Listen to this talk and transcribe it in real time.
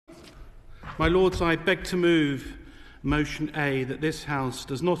My Lords, I beg to move motion A, that this House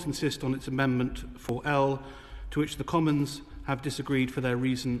does not insist on its amendment for L, to which the Commons have disagreed for their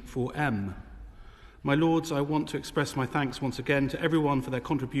reason for M. My Lords, I want to express my thanks once again to everyone for their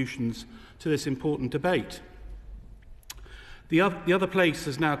contributions to this important debate. The other place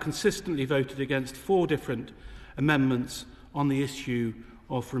has now consistently voted against 4 different amendments on the issue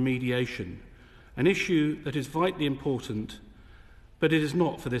of remediation, an issue that is vitally important, but it is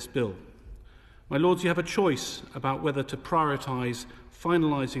not for this bill. My Lords, you have a choice about whether to prioritise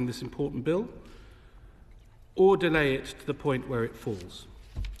finalising this important bill or delay it to the point where it falls.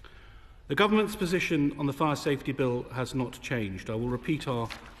 The Government's position on the Fire Safety Bill has not changed. I will repeat our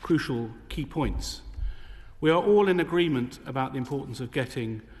crucial key points. We are all in agreement about the importance of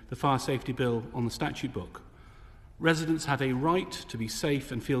getting the Fire Safety Bill on the statute book. Residents have a right to be safe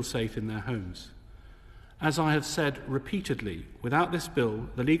and feel safe in their homes. As I have said repeatedly, without this bill,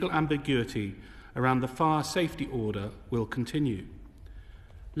 the legal ambiguity around the fire safety order will continue.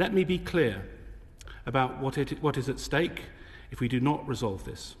 Let me be clear about what is at stake if we do not resolve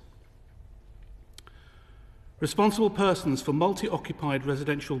this. Responsible persons for multi-occupied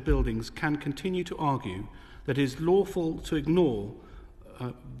residential buildings can continue to argue that it is lawful to ignore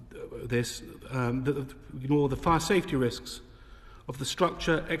the fire safety risks of the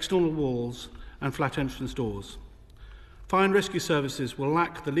structure, external walls and flat entrance doors. Fire and rescue services will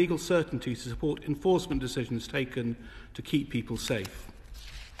lack the legal certainty to support enforcement decisions taken to keep people safe.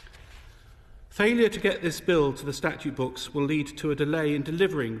 Failure to get this bill to the statute books will lead to a delay in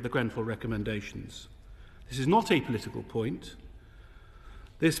delivering the Grenfell recommendations. This is not a political point.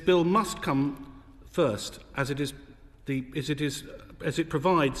 This bill must come first, as it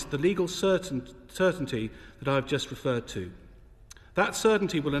provides the legal certainty that I have just referred to. That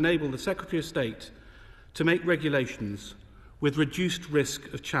certainty will enable the Secretary of State to make regulations with reduced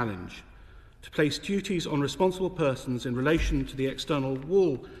risk of challenge, to place duties on responsible persons in relation to the external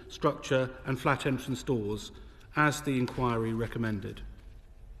wall structure and flat entrance doors, as the inquiry recommended.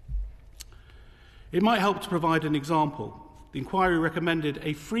 It might help to provide an example. The inquiry recommended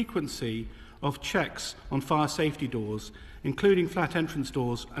a frequency of checks on fire safety doors, including flat entrance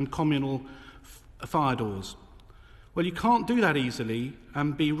doors and communal fire doors. Well, you can't do that easily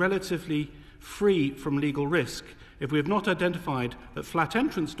and be relatively free from legal risk if we have not identified that flat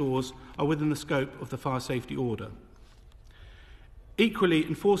entrance doors are within the scope of the fire safety order. Equally,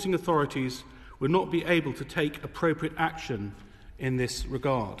 enforcing authorities will not be able to take appropriate action in this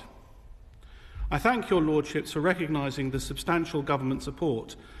regard. I thank your Lordships for recognising the substantial government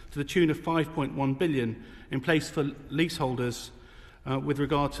support to the tune of £5.1 billion in place for leaseholders with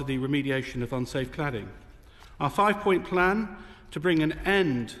regard to the remediation of unsafe cladding. Our 5-point plan to bring an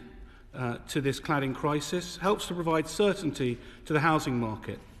end to this cladding crisis helps to provide certainty to the housing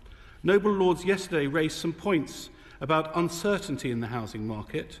market. Noble Lords yesterday raised some points about uncertainty in the housing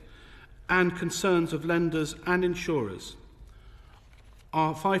market and concerns of lenders and insurers.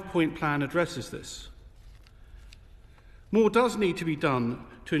 Our 5-point plan addresses this. More does need to be done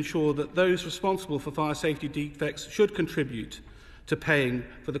to ensure that those responsible for fire safety defects should contribute to paying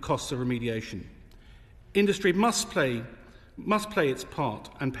for the costs of remediation. Industry must play its part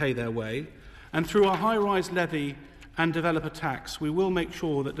and pay their way, and through our high-rise levy and developer tax, we will make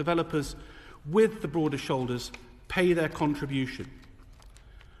sure that developers with the broader shoulders pay their contribution.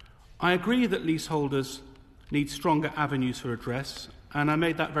 I agree that leaseholders need stronger avenues for redress, and I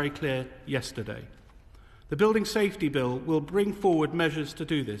made that very clear yesterday. The Building Safety Bill will bring forward measures to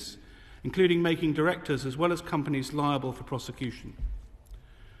do this, including making directors as well as companies liable for prosecution.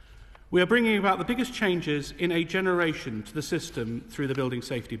 We are bringing about the biggest changes in a generation to the system through the Building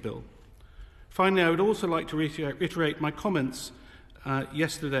Safety Bill. Finally, I would also like to reiterate my comments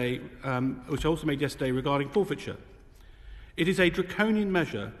yesterday, which I also made yesterday regarding forfeiture. It is a draconian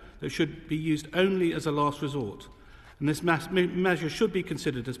measure that should be used only as a last resort, and this measure should be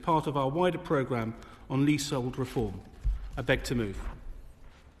considered as part of our wider programme on leasehold reform. I beg to move.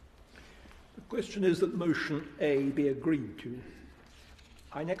 The question is that motion A be agreed to.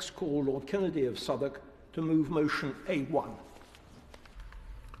 I next call Lord Kennedy of Southwark to move motion A1.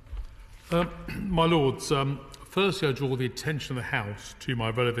 My Lords, firstly I draw the attention of the House to my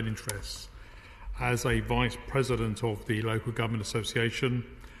relevant interests as a Vice President of the Local Government Association,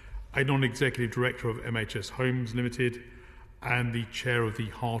 a Non-Executive Director of MHS Homes Limited, and the Chair of the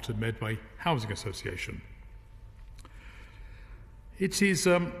Heart of Medway Housing Association. It is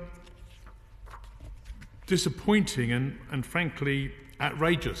disappointing and frankly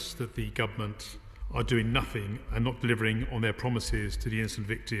outrageous that the government are doing nothing and not delivering on their promises to the innocent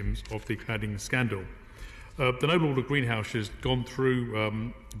victims of the cladding scandal. The Noble Lord of Greenhouse has gone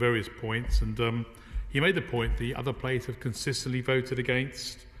through various points, and he made the point the other players have consistently voted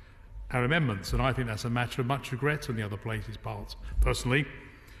against our amendments, and I think that's a matter of much regret on the other players' part. Personally,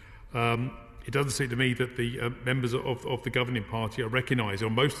 it doesn't seem to me that the members of the governing party are recognising,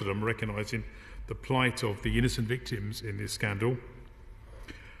 or most of them are recognising, the plight of the innocent victims in this scandal.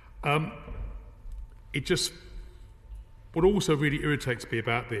 What also really irritates me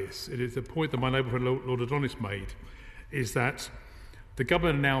about this, it is the point that my neighbour Lord Adonis made, is that the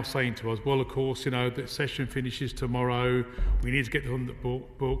government are now saying to us, well, of course, the session finishes tomorrow, we need to get on the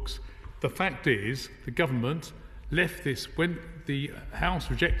books. The fact is, the government left this, when the House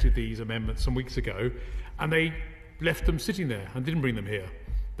rejected these amendments some weeks ago, and they left them sitting there and didn't bring them here.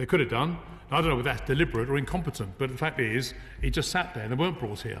 They could have done. I don't know whether that's deliberate or incompetent, but the fact is, it just sat there and they weren't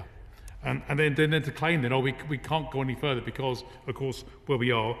brought here. And then to claim that, we can't go any further because, of course, where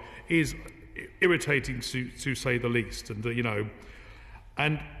we are is irritating to say the least. And,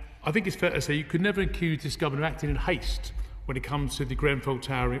 and I think it's fair to say you could never accuse this government of acting in haste when it comes to the Grenfell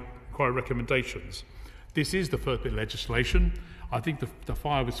Tower inquiry recommendations. This is the first bit of legislation. I think the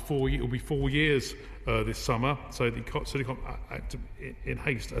fire was it will be 4 years this summer, so they can't act in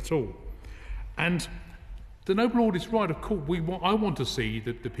haste at all. And the Noble Lord is right, of course. I want to see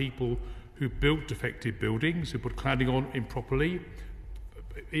that the people who built defective buildings, who put cladding on improperly,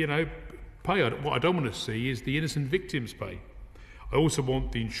 pay. What I don't want to see is the innocent victims pay. I also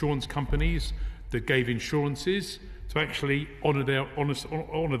want the insurance companies that gave insurances to actually honour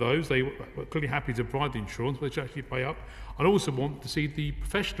those. They were clearly happy to provide the insurance, but they should actually pay up. I also want to see the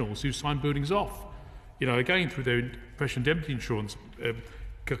professionals who sign buildings off, again through their professional indemnity insurance,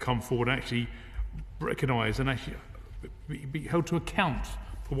 come forward and actually recognise and actually be held to account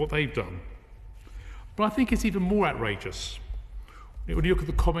for what they've done. But I think it's even more outrageous when you look at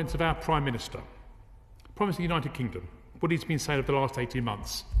the comments of our Prime Minister of the United Kingdom, what he's been saying over the last 18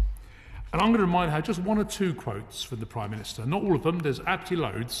 months. And I'm going to remind her just one or two quotes from the Prime Minister. Not all of them, there's absolutely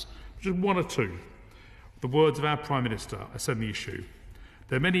loads, just one or two. The words of our Prime Minister are on the issue.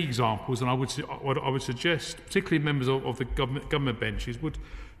 There are many examples, and I would suggest, particularly members of the government benches, would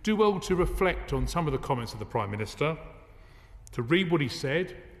do well to reflect on some of the comments of the Prime Minister, to read what he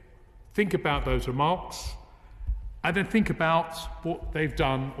said, think about those remarks, and then think about what they've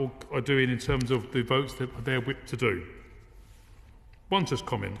done or are doing in terms of the votes that they're whipped to do. One just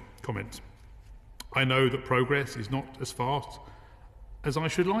comment. I know that progress is not as fast as I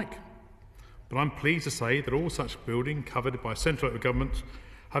should like, but I'm pleased to say that all such building covered by central local government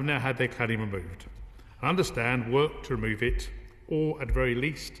have now had their cladding removed. I understand work to remove it, or at the very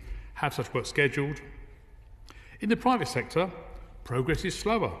least have such work scheduled. In the private sector, progress is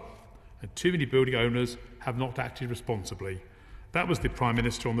slower, and too many building owners have not acted responsibly. That was the Prime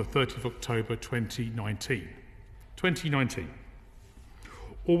Minister on the 30th of October 2019.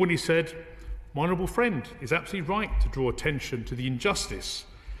 Or when he said, my honourable friend is absolutely right to draw attention to the injustice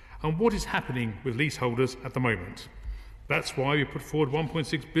and what is happening with leaseholders at the moment. That's why we put forward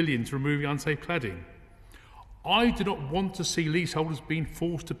 £1.6 billion to remove unsafe cladding. I do not want to see leaseholders being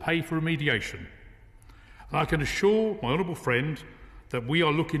forced to pay for remediation. And I can assure my honourable friend that we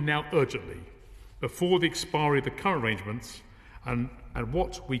are looking now urgently, before the expiry of the current arrangements, and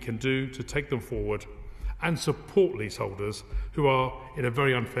what we can do to take them forward and support leaseholders who are in a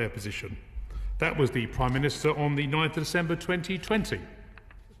very unfair position. That was the Prime Minister on the 9th of December 2020.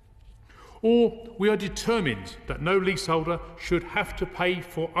 Or we are determined that no leaseholder should have to pay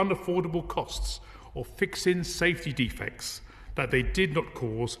for unaffordable costs or fixing safety defects that they did not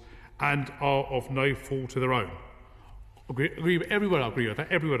cause and are of no fault of their own. Everyone agree with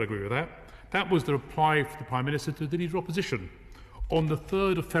that. That was the reply from the Prime Minister to the Leader of Opposition on the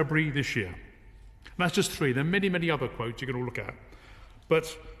 3rd of February this year. And that's just three. There are many, many other quotes you can all look at.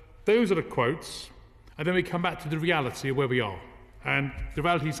 But those are the quotes, and then we come back to the reality of where we are. And the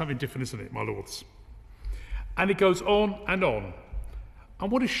reality is something different, isn't it, my lords? And it goes on and on.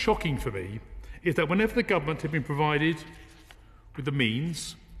 And what is shocking for me is that whenever the government had been provided with the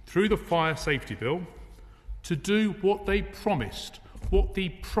means, through the fire safety bill, to do what they promised, what the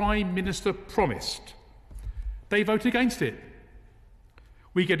Prime Minister promised, they voted against it.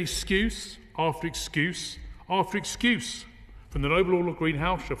 We get excuse after excuse after excuse from the Noble Lord of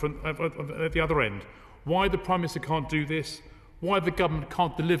Greenhouse at the other end. Why the Prime Minister can't do this, why the government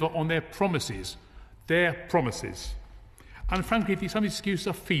can't deliver on their promises. And frankly, some excuses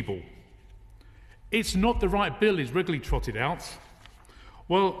are feeble. It's not the right bill is regularly trotted out.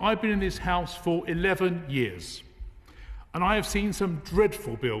 Well, I've been in this House for 11 years, and I have seen some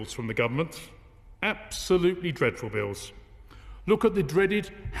dreadful bills from the government, absolutely dreadful bills. Look at the dreaded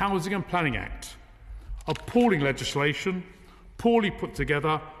Housing and Planning Act. Appalling legislation, poorly put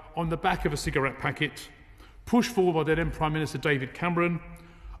together on the back of a cigarette packet, pushed forward by then Prime Minister David Cameron,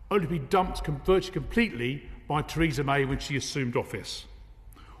 only to be dumped virtually completely by Theresa May when she assumed office.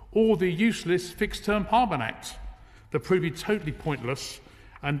 Or the useless Fixed-Term Parliament Act that proved to be totally pointless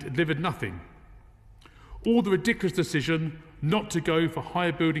and delivered nothing. Or the ridiculous decision not to go for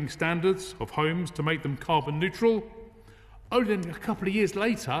higher building standards of homes to make them carbon neutral, only then a couple of years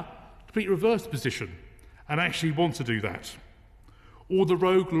later to completely reverse the position and actually want to do that. Or the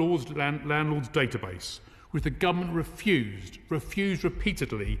rogue landlords database, which the government refused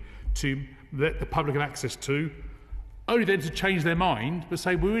repeatedly to let the public have access to, only then to change their mind but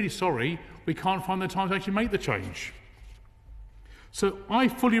say, we're really sorry, we can't find the time to actually make the change. So I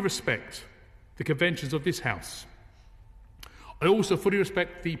fully respect the conventions of this House. I also fully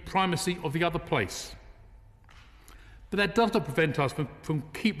respect the primacy of the other place. But that does not prevent us from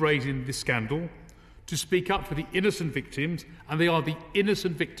keep raising this scandal, to speak up for the innocent victims, and they are the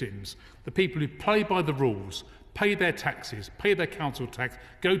innocent victims, the people who play by the rules, pay their taxes, pay their council tax,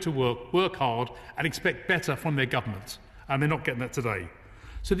 go to work hard and expect better from their government. And they're not getting that today.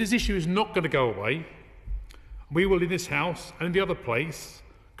 So this issue is not going to go away. We will, in this House and in the other place,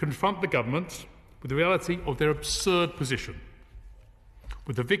 confront the government with the reality of their absurd position.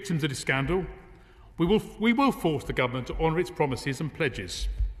 With the victims of this scandal, we will force the government to honour its promises and pledges.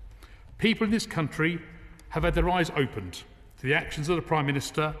 People in this country have had their eyes opened to the actions of the Prime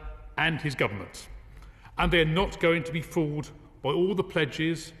Minister and his government, and they are not going to be fooled by all the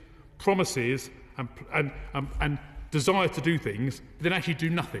pledges, promises and desire to do things, but then actually do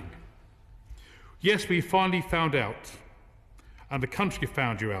nothing. Yes, we finally found out, and the country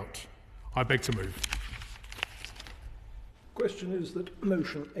found you out. I beg to move. The question is that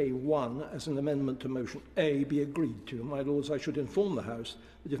motion A1 as an amendment to motion A be agreed to. My Lords, I should inform the House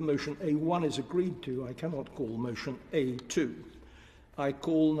that if motion A1 is agreed to, I cannot call motion A2. I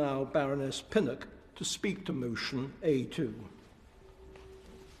call now Baroness Pinnock to speak to motion A2.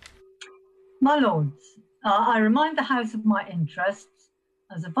 My Lords, I remind the House of my interests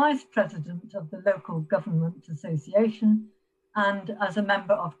as a Vice President of the Local Government Association and as a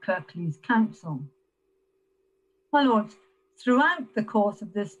member of Kirklees Council. My Lords, throughout the course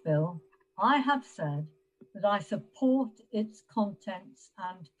of this bill, I have said that I support its contents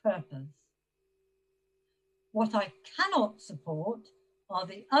and purpose. What I cannot support are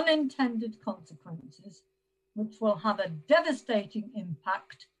the unintended consequences which will have a devastating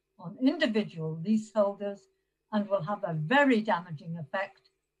impact on individual leaseholders and will have a very damaging effect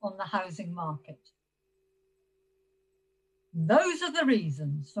on the housing market. Those are the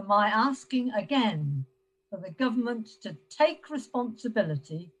reasons for my asking again for the government to take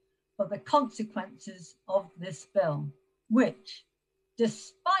responsibility for the consequences of this bill, which,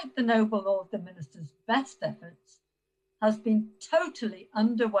 despite the noble Lord the Minister's best efforts, has been totally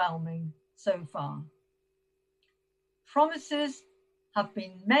underwhelming so far. Promises have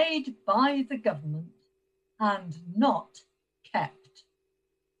been made by the government and not kept.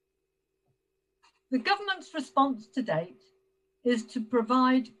 The government's response to date is to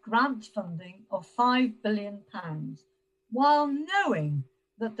provide grant funding of £5 billion, while knowing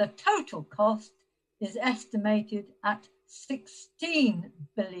that the total cost is estimated at £16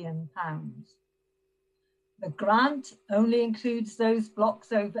 billion. The grant only includes those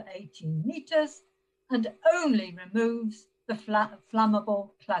blocks over 18 metres and only removes the flammable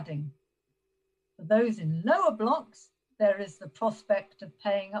cladding. For those in lower blocks, there is the prospect of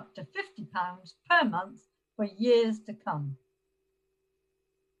paying up to £50 per month for years to come.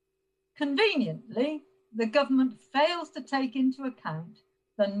 Conveniently, the government fails to take into account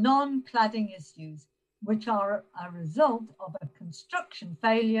the non-cladding issues, which are a result of a construction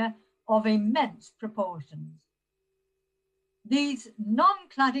failure of immense proportions. These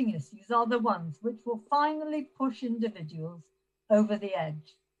non-cladding issues are the ones which will finally push individuals over the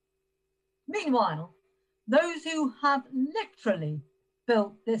edge. Meanwhile, those who have literally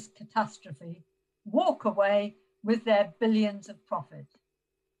built this catastrophe walk away with their billions of profit.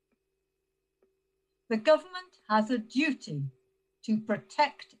 The government has a duty to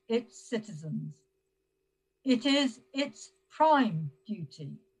protect its citizens. It is its prime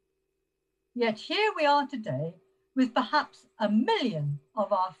duty. Yet here we are today with perhaps 1 million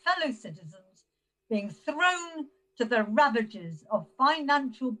of our fellow citizens being thrown to the ravages of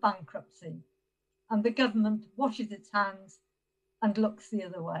financial bankruptcy, and the government washes its hands and looks the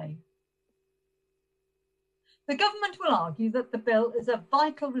other way. The government will argue that the bill is a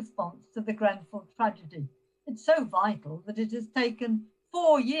vital response to the Grenfell tragedy. It's so vital that it has taken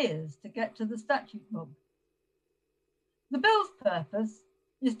 4 years to get to the statute book. The bill's purpose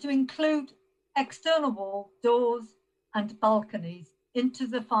is to include external wall, doors and balconies into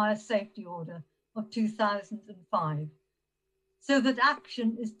the fire safety order of 2005, so that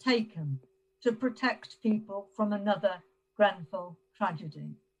action is taken to protect people from another Grenfell tragedy.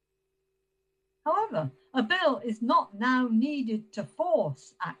 However, a bill is not now needed to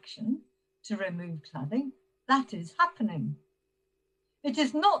force action to remove cladding. That is happening. It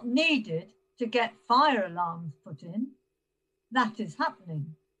is not needed to get fire alarms put in. That is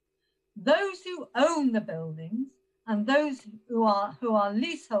happening. Those who own the buildings and those who are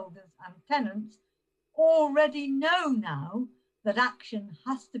leaseholders and tenants already know now that action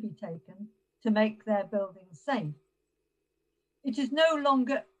has to be taken to make their buildings safe. It is no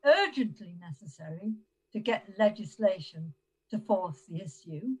longer urgently necessary to get legislation to force the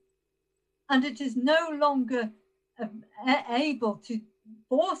issue, and it is no longer able to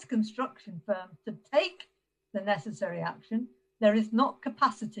force construction firms to take the necessary action. There is not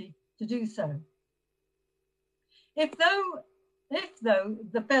capacity to do so. If though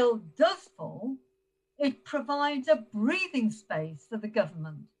the bill does fall, it provides a breathing space for the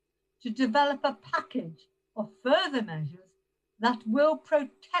government to develop a package of further measures that will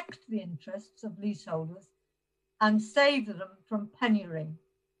protect the interests of leaseholders and save them from penury.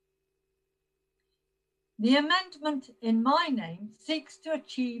 The amendment in my name seeks to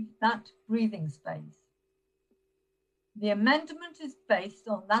achieve that breathing space. The amendment is based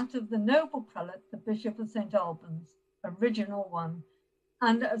on that of the noble prelate, the Bishop of St. Albans, original one,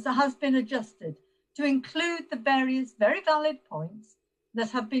 and has been adjusted to include the various very valid points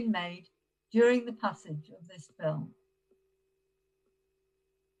that have been made during the passage of this bill.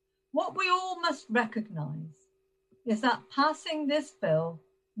 What we all must recognise is that passing this bill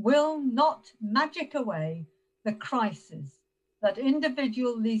will not magic away the crisis that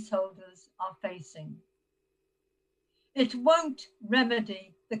individual leaseholders are facing. It won't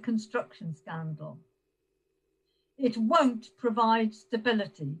remedy the construction scandal. It won't provide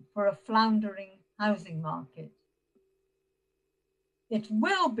stability for a floundering housing market. It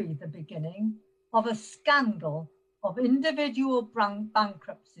will be the beginning of a scandal of individual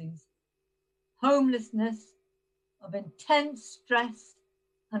bankruptcies, homelessness, of intense stress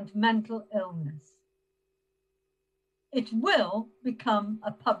and mental illness. It will become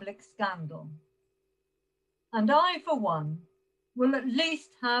a public scandal. And I, for one, will at least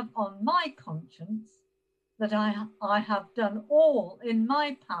have on my conscience that I have done all in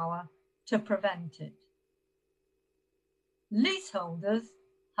my power to prevent it. Leaseholders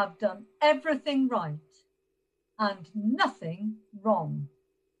have done everything right and nothing wrong.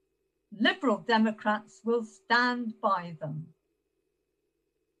 Liberal Democrats will stand by them.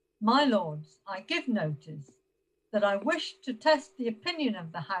 My Lords, I give notice that I wish to test the opinion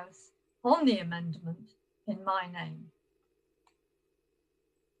of the House on the amendment in my name.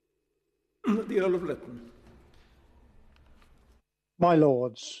 The Earl of Lytton. My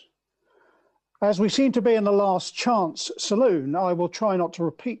Lords, as we seem to be in the last chance saloon, I will try not to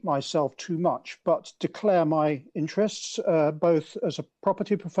repeat myself too much, but declare my interests both as a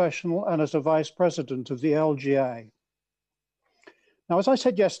property professional and as a Vice President of the LGA. Now, as I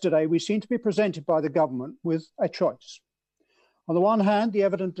said yesterday, we seem to be presented by the government with a choice. On the one hand, the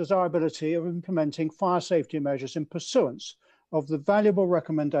evident desirability of implementing fire safety measures in pursuance of the valuable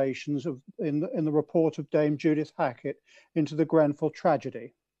recommendations in the report of Dame Judith Hackett into the Grenfell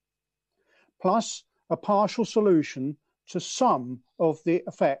tragedy, plus a partial solution to some of the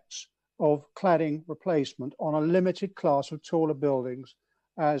effects of cladding replacement on a limited class of taller buildings,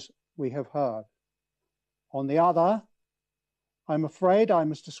 as we have heard. On the other, I'm afraid I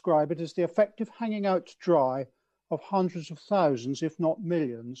must describe it as the effective hanging out to dry of hundreds of thousands, if not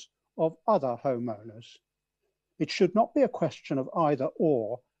millions, of other homeowners. It should not be a question of either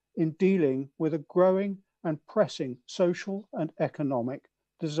or in dealing with a growing and pressing social and economic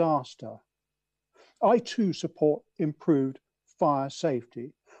disaster. I too support improved fire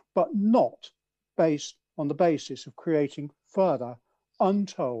safety, but not based on the basis of creating further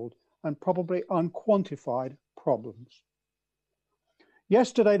untold and probably unquantified problems.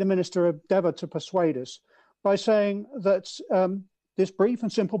 Yesterday, the Minister endeavoured to persuade us by saying that this brief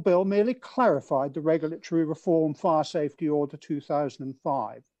and simple bill merely clarified the Regulatory Reform Fire Safety Order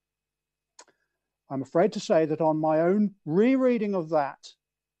 2005. I'm afraid to say that on my own rereading of that,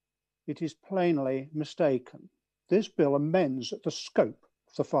 it is plainly mistaken. This bill amends the scope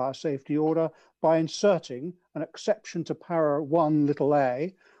of the Fire Safety Order by inserting an exception to para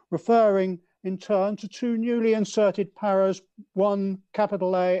 1a, referring in turn to two newly inserted paras, one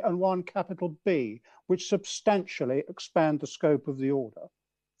capital A and one capital B, which substantially expand the scope of the order.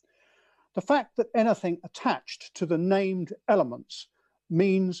 The fact that anything attached to the named elements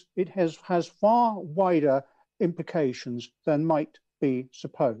means it has far wider implications than might be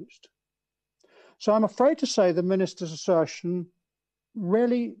supposed. So I'm afraid to say the minister's assertion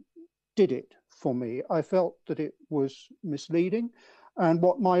really did it for me. I felt that it was misleading and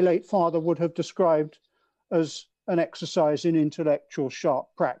what my late father would have described as an exercise in intellectual sharp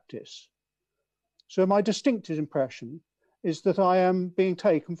practice. So my distinctive impression is that I am being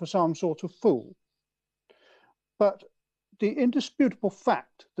taken for some sort of fool. But the indisputable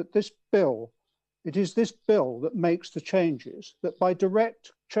fact that it is this bill that makes the changes that by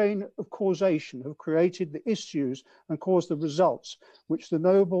direct chain of causation have created the issues and caused the results which the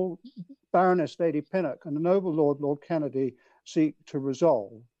noble Baroness Lady Pinnock and the noble Lord Kennedy seek to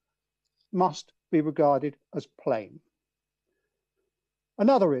resolve must be regarded as plain.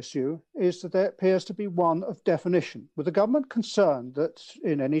 Another issue is that there appears to be one of definition, with the government concerned that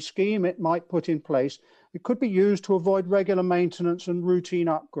in any scheme it might put in place, it could be used to avoid regular maintenance and routine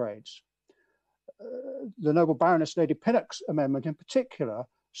upgrades. The noble Baroness Lady Pinnock's amendment in particular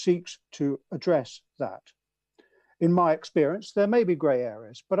seeks to address that. In my experience, there may be grey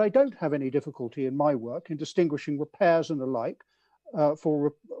areas, but I don't have any difficulty in my work in distinguishing repairs and the like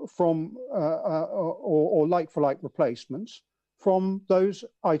from like-for-like replacements from those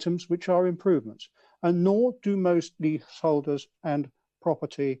items which are improvements, and nor do most leaseholders and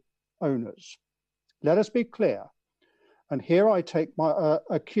property owners. Let us be clear, and here I take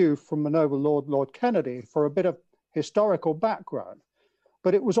a cue from the noble Lord Kennedy for a bit of historical background,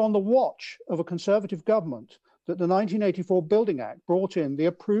 but it was on the watch of a Conservative government that the 1984 Building Act brought in the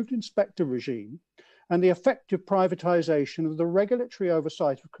approved inspector regime and the effective privatisation of the regulatory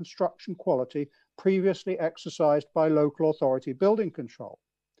oversight of construction quality previously exercised by local authority building control.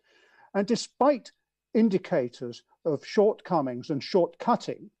 And despite indicators of shortcomings and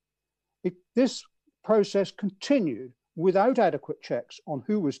shortcutting, this process continued without adequate checks on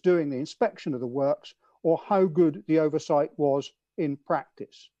who was doing the inspection of the works or how good the oversight was in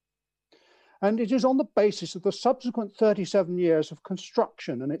practice. And it is on the basis of the subsequent 37 years of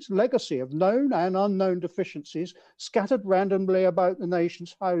construction and its legacy of known and unknown deficiencies scattered randomly about the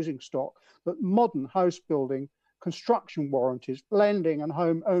nation's housing stock that modern house building, construction warranties, lending and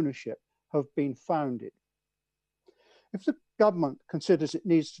home ownership have been founded. If the government considers it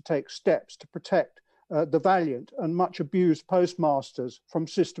needs to take steps to protect the valiant and much abused postmasters from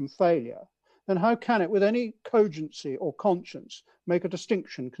system failure, then how can it with any cogency or conscience make a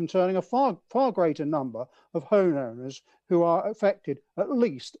distinction concerning a far greater number of homeowners who are affected at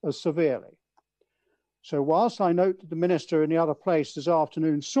least as severely? So whilst I note that the Minister in the other place this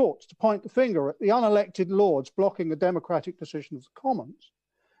afternoon sought to point the finger at the unelected Lords blocking the democratic decision of the Commons,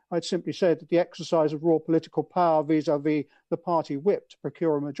 I'd simply say that the exercise of raw political power vis-à-vis the party whip to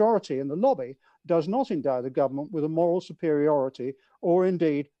procure a majority in the lobby does not endow the government with a moral superiority or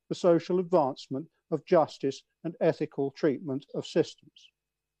indeed the social advancement of justice and ethical treatment of systems.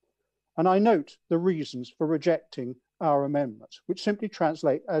 And I note the reasons for rejecting our amendments, which simply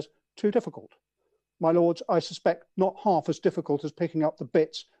translate as too difficult. My lords, I suspect not half as difficult as picking up the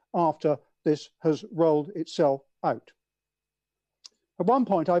bits after this has rolled itself out. At one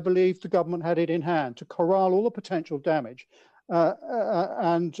point, I believed the government had it in hand to corral all the potential damage, but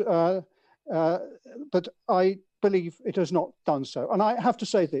I believe it has not done so. And I have to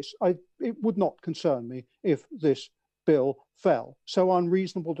say this, it would not concern me if this bill fell. So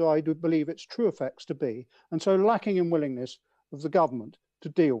unreasonable do I believe its true effects to be, and so lacking in willingness of the government to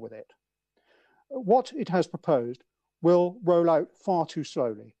deal with it. What it has proposed will roll out far too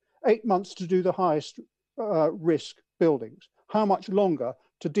slowly. 8 months to do the highest risk buildings. How much longer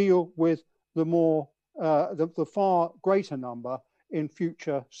to deal with the far greater number in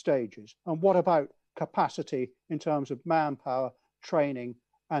future stages? And what about capacity in terms of manpower, training,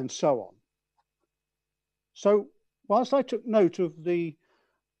 and so on? So whilst I took note of the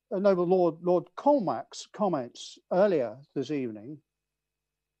noble Lord Colmack's comments earlier this evening,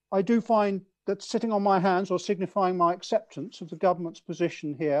 I do find that sitting on my hands or signifying my acceptance of the government's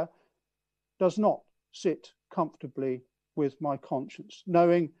position here does not sit comfortably with my conscience,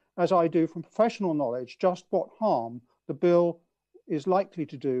 knowing, as I do from professional knowledge, just what harm the bill is likely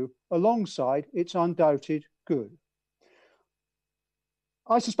to do alongside its undoubted good.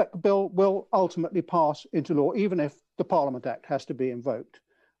 I suspect the bill will ultimately pass into law, even if the Parliament Act has to be invoked,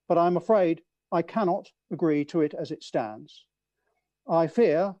 but I'm afraid I cannot agree to it as it stands. I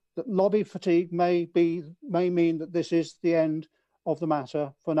fear that lobby fatigue may mean that this is the end of the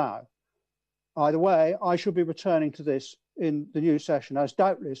matter for now. Either way, I shall be returning to this in the new session, as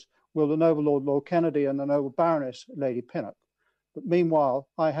doubtless will the noble Lord Kennedy and the noble Baroness Lady Pinnock. But meanwhile,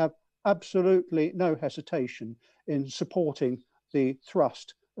 I have absolutely no hesitation in supporting the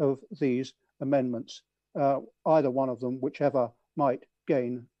thrust of these amendments, either one of them, whichever might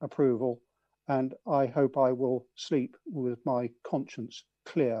gain approval. And I hope I will sleep with my conscience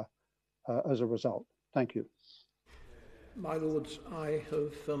clear as a result. Thank you. My Lords, I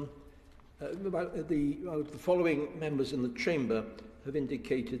have the following members in the Chamber have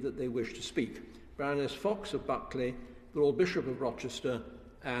indicated that they wish to speak: Baroness Fox of Buckley, the Lord Bishop of Rochester,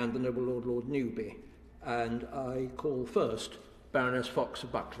 and the Noble Lord Newby. And I call first Baroness Fox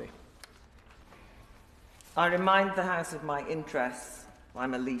of Buckley. I remind the House of my interests.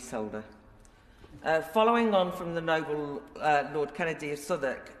 I'm a leaseholder. Following on from the Noble Lord Kennedy of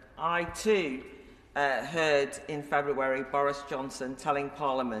Southwark, I too heard in February Boris Johnson telling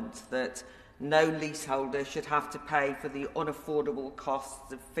Parliament that no leaseholder should have to pay for the unaffordable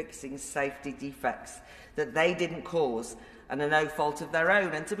costs of fixing safety defects that they didn't cause and are no fault of their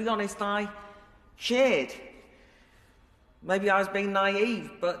own. And to be honest, I cheered. Maybe I was being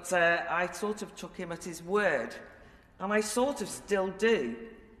naive, but I sort of took him at his word. And I sort of still do.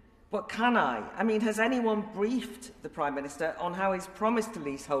 But can I? I mean, has anyone briefed the Prime Minister on how his promise to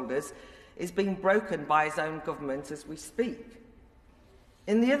leaseholders is being broken by his own government as we speak?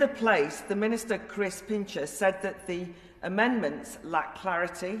 In the other place, the Minister, Chris Pincher, said that the amendments lack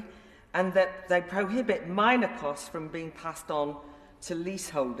clarity and that they prohibit minor costs from being passed on to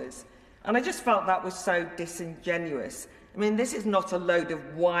leaseholders. And I just felt that was so disingenuous. I mean, this is not a load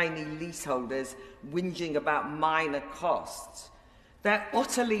of whiny leaseholders whinging about minor costs. They're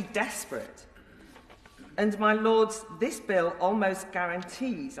utterly desperate. And, my Lords, this bill almost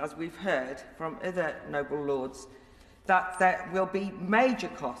guarantees, as we've heard from other noble lords, that there will be major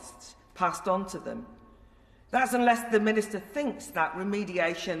costs passed on to them. That's unless the Minister thinks that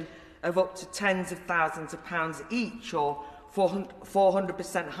remediation of up to tens of thousands of pounds each or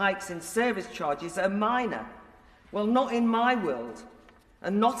 400% hikes in service charges are minor. Well, not in my world,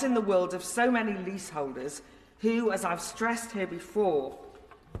 and not in the world of so many leaseholders who, as I've stressed here before,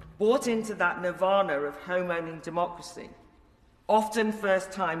 bought into that nirvana of home-owning democracy, often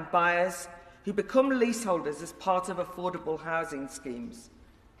first-time buyers who become leaseholders as part of affordable housing schemes.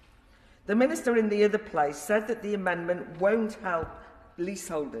 The Minister in the other place said that the amendment won't help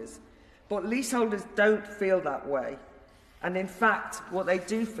leaseholders, but leaseholders don't feel that way. And in fact, what they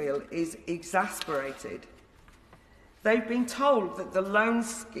do feel is exasperated. They've been told that the loan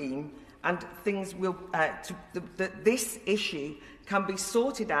scheme and things will, that this issue can be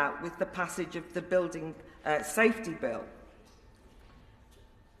sorted out with the passage of the Building Safety Bill.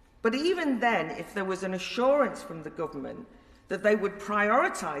 But even then, if there was an assurance from the government that they would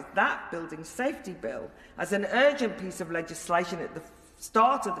prioritise that Building Safety Bill as an urgent piece of legislation at the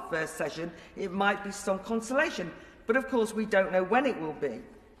start of the first session, it might be some consolation. But of course, we don't know when it will be.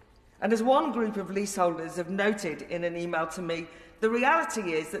 And as one group of leaseholders have noted in an email to me, the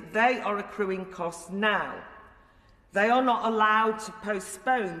reality is that they are accruing costs now. They are not allowed to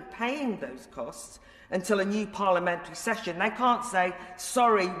postpone paying those costs until a new parliamentary session. They can't say,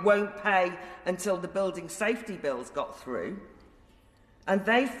 sorry, won't pay until the Building Safety Bill's got through. And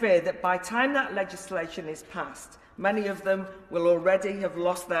they fear that by the time that legislation is passed, many of them will already have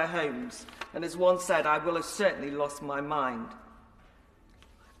lost their homes. And as one said, I will have certainly lost my mind.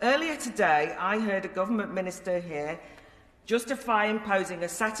 Earlier today, I heard a government minister here justify imposing a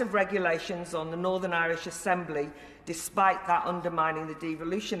set of regulations on the Northern Irish Assembly despite that undermining the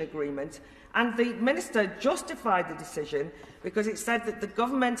devolution agreement. And the minister justified the decision because it said that the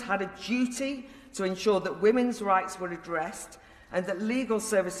government had a duty to ensure that women's rights were addressed and that legal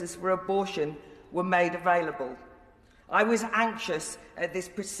services for abortion were made available. I was anxious at this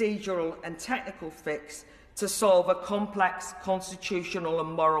procedural and technical fix to solve a complex constitutional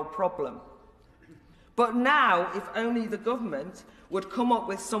and moral problem. But now, if only the government would come up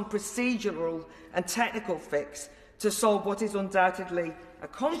with some procedural and technical fix to solve what is undoubtedly a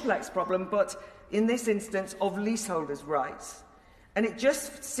complex problem, but in this instance of leaseholders' rights. And it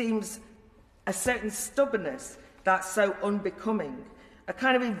just seems a certain stubbornness that's so unbecoming, a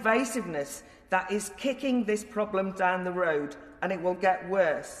kind of evasiveness that is kicking this problem down the road, and it will get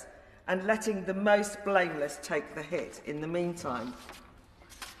worse, and letting the most blameless take the hit in the meantime.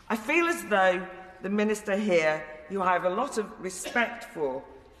 I feel as though the minister here, who I have a lot of respect for,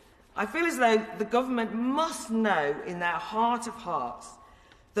 I feel as though the government must know in their heart of hearts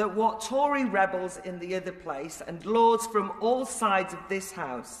that what Tory rebels in the other place and lords from all sides of this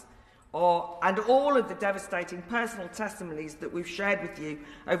House and all of the devastating personal testimonies that we've shared with you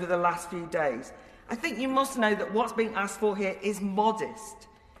over the last few days, I think you must know that what's being asked for here is modest.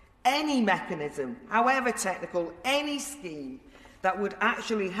 Any mechanism, however technical, any scheme that would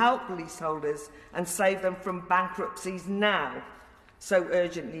actually help leaseholders and save them from bankruptcies now so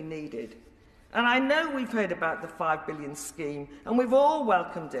urgently needed. And I know we've heard about the £5 billion scheme, and we've all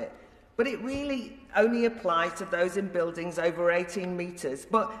welcomed it, but it really only applies to those in buildings over 18 metres.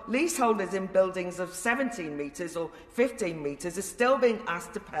 But leaseholders in buildings of 17 metres or 15 metres are still being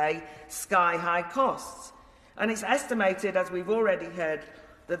asked to pay sky-high costs. And it's estimated, as we've already heard,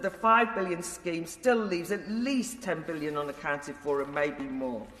 that the £5 billion scheme still leaves at least £10 billion unaccounted for, and maybe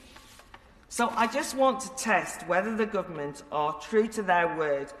more. So I just want to test whether the government are true to their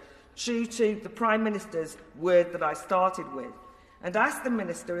word, true to the Prime Minister's word that I started with, and ask the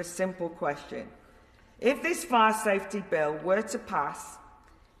Minister a simple question. If this fire safety bill were to pass,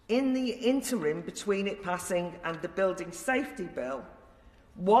 in the interim between it passing and the building safety bill,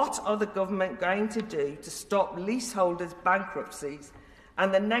 what are the government going to do to stop leaseholders' bankruptcies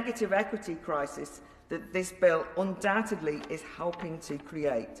and the negative equity crisis that this bill undoubtedly is helping to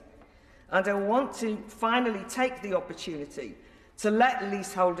create? And I want to finally take the opportunity to let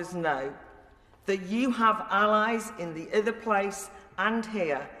leaseholders know that you have allies in the other place and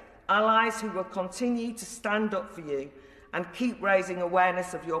here, allies who will continue to stand up for you and keep raising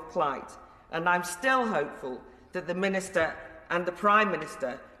awareness of your plight. And I'm still hopeful that the Minister and the Prime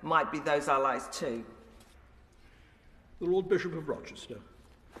Minister might be those allies too. The Lord Bishop of Rochester.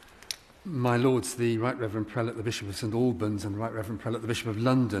 My Lords, the Right Reverend Prelate, the Bishop of St Albans, and the Right Reverend Prelate, the Bishop of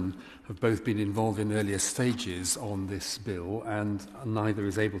London, have both been involved in earlier stages on this bill, and neither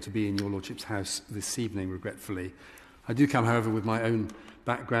is able to be in your Lordship's house this evening, regretfully. I do come, however, with my own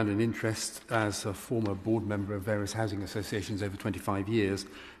background and interest as a former board member of various housing associations over 25 years,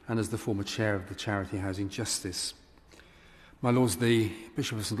 and as the former chair of the Charity Housing Justice. My Lords, the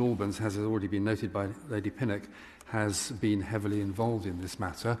Bishop of St Albans, has already been noted by Lady Pinnock, has been heavily involved in this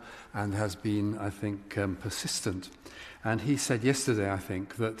matter and has been, I think, persistent. And he said yesterday, I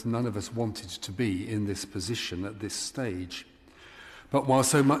think, that none of us wanted to be in this position at this stage. But while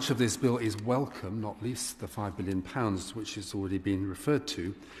so much of this bill is welcome, not least the £5 billion, which has already been referred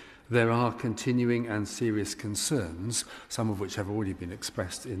to, there are continuing and serious concerns, some of which have already been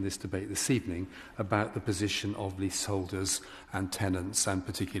expressed in this debate this evening, about the position of leaseholders and tenants, and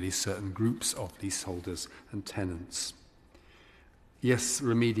particularly certain groups of leaseholders and tenants. Yes,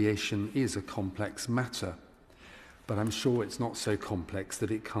 remediation is a complex matter, but I'm sure it's not so complex that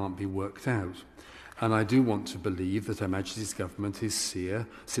it can't be worked out. And I do want to believe that Her Majesty's Government is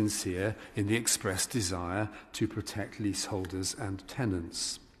sincere in the expressed desire to protect leaseholders and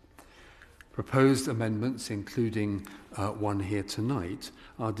tenants. Proposed amendments, including one here tonight,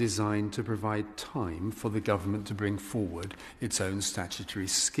 are designed to provide time for the government to bring forward its own statutory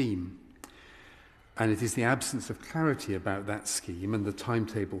scheme. And it is the absence of clarity about that scheme and the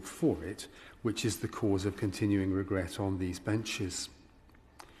timetable for it which is the cause of continuing regret on these benches.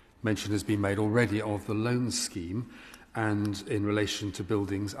 Mention has been made already of the loan scheme and in relation to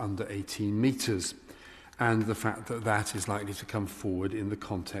buildings under 18 metres, and the fact that that is likely to come forward in the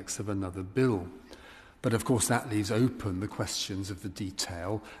context of another bill. But of course that leaves open the questions of the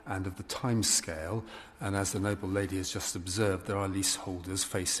detail and of the timescale, and as the noble lady has just observed, there are leaseholders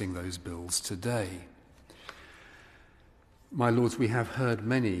facing those bills today. My Lords, we have heard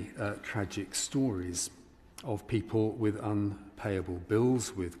many tragic stories of people with unpayable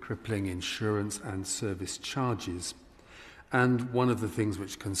bills, with crippling insurance and service charges. And one of the things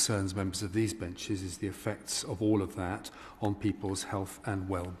which concerns members of these benches is the effects of all of that on people's health and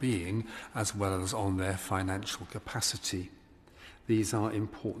well-being, as well as on their financial capacity. These are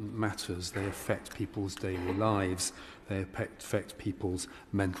important matters. They affect people's daily lives. They affect people's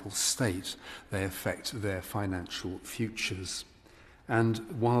mental state. They affect their financial futures. And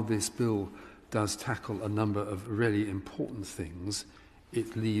while this bill does tackle a number of really important things,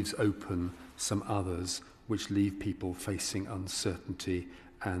 it leaves open some others which leave people facing uncertainty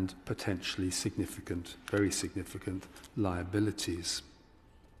and potentially significant, very significant liabilities.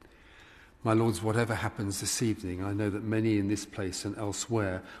 My Lords, whatever happens this evening, I know that many in this place and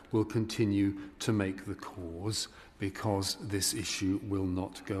elsewhere will continue to make the cause because this issue will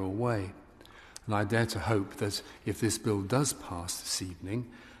not go away. And I dare to hope that if this bill does pass this evening,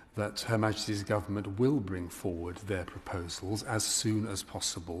 that Her Majesty's Government will bring forward their proposals as soon as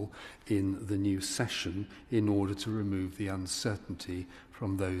possible in the new session in order to remove the uncertainty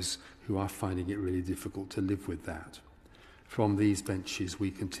from those who are finding it really difficult to live with that. From these benches, we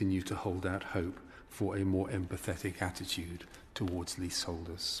continue to hold out hope for a more empathetic attitude towards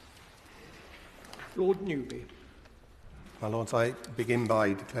leaseholders. Lord Newby. My Lords, I begin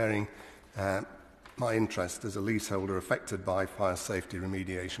by declaring my interest as a leaseholder affected by fire safety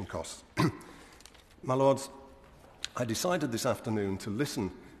remediation costs. My Lords, I decided this afternoon to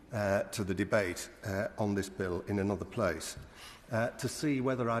listen to the debate on this bill in another place to see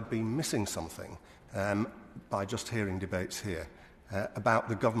whether I'd been missing something by just hearing debates here about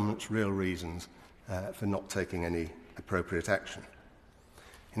the government's real reasons for not taking any appropriate action.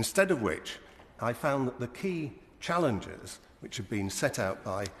 Instead of which, I found that the key challenges which have been set out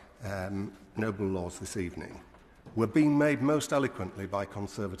by Noble Lords this evening were being made most eloquently by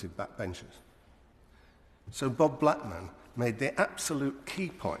Conservative backbenchers. So Bob Blackman made the absolute key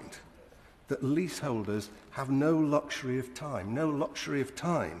point that leaseholders have no luxury of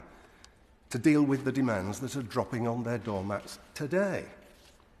time to deal with the demands that are dropping on their doormats today.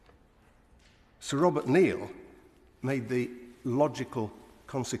 Sir Robert Neal made the logical,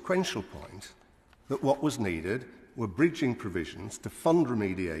 consequential point that what was needed were bridging provisions to fund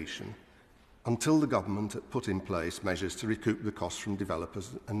remediation until the government had put in place measures to recoup the costs from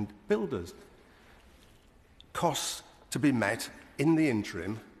developers and builders. Costs to be met in the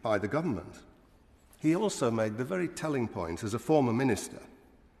interim by the government. He also made the very telling point as a former minister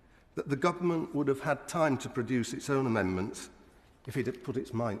that the government would have had time to produce its own amendments if it had put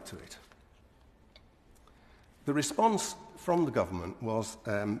its mind to it. The response from the government was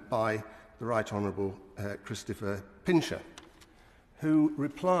by the Right Honourable Christopher Pincher, who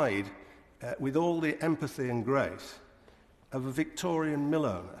replied with all the empathy and grace of a Victorian mill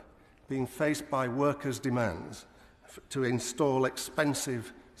owner being faced by workers' demands to install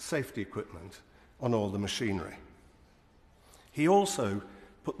expensive safety equipment on all the machinery. He also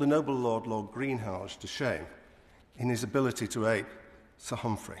put the Noble Lord Lord Greenhalgh to shame in his ability to ape Sir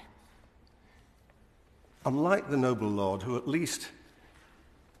Humphrey. Unlike the Noble Lord, who at least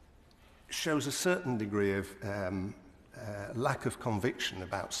shows a certain degree of lack of conviction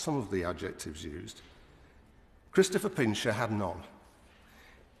about some of the adjectives used, Christopher Pincher had none.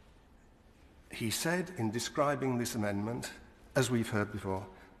 He said in describing this amendment, as we've heard before,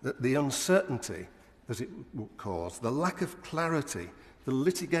 that the uncertainty that it would cause, the lack of clarity, the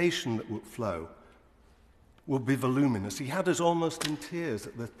litigation that would flow, would be voluminous. He had us almost in tears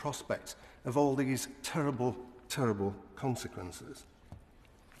at the prospect of all these terrible, terrible consequences.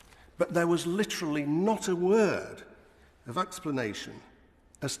 But there was literally not a word of explanation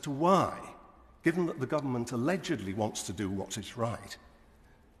as to why, given that the government allegedly wants to do what is right,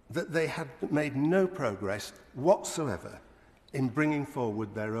 that they had made no progress whatsoever in bringing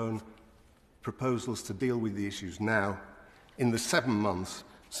forward their own proposals to deal with the issues now in the 7 months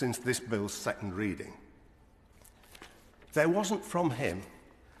since this bill's second reading. There wasn't from him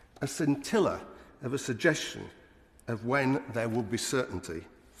a scintilla of a suggestion of when there would be certainty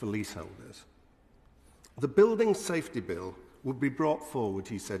for leaseholders. The Building Safety Bill would be brought forward,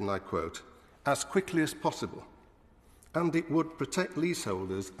 he said, and I quote, as quickly as possible, and it would protect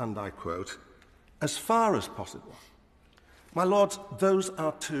leaseholders, and I quote, as far as possible. My lords, those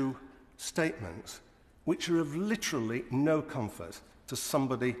are two statements which are of literally no comfort to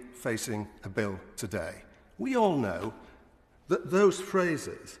somebody facing a bill today. We all know that those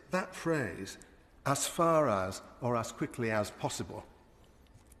phrases, that phrase, as far as or as quickly as possible,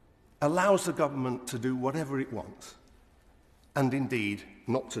 allows the government to do whatever it wants, and indeed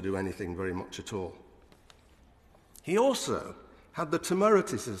not to do anything very much at all. He also had the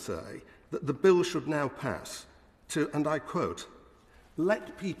temerity to say that the bill should now pass to, and I quote,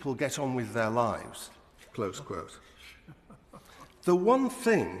 let people get on with their lives, close quote. The one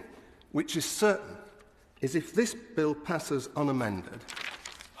thing which is certain is if this bill passes unamended,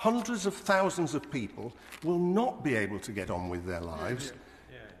 hundreds of thousands of people will not be able to get on with their lives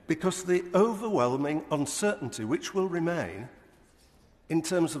because the overwhelming uncertainty which will remain in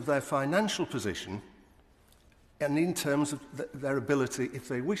terms of their financial position and in terms of their ability, if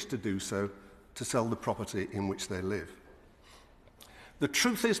they wish to do so, to sell the property in which they live. The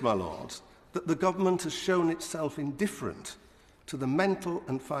truth is, my lords, that the government has shown itself indifferent to the mental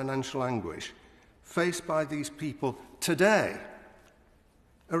and financial anguish faced by these people today,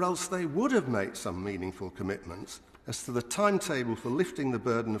 or else they would have made some meaningful commitments as to the timetable for lifting the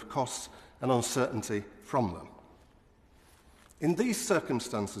burden of costs and uncertainty from them. In these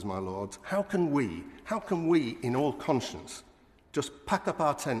circumstances, my lords, how can we, in all conscience, just pack up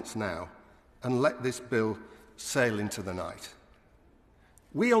our tents now and let this bill sail into the night?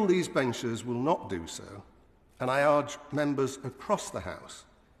 We on these benches will not do so, and I urge members across the House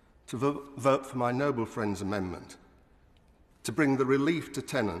to vote for my noble friend's amendment to bring the relief to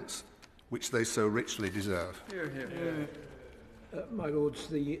tenants which they so richly deserve. Hear, hear, hear. My lords,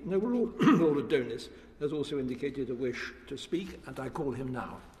 the noble Lord Adonis has also indicated a wish to speak, and I call him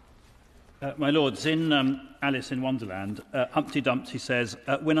now. My lords, in Alice in Wonderland, Humpty Dumpty says,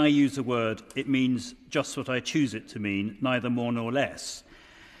 when I use a word, it means just what I choose it to mean, neither more nor less.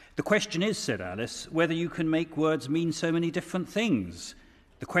 The question is, said Alice, whether you can make words mean so many different things.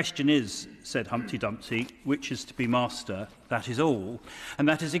 The question is, said Humpty Dumpty, which is to be master, that is all. And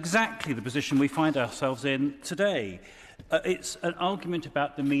that is exactly the position we find ourselves in today. It's an argument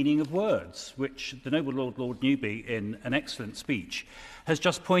about the meaning of words, which the noble Lord Newby, in an excellent speech, has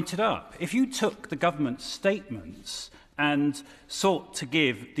just pointed up. If you took the government's statements and sought to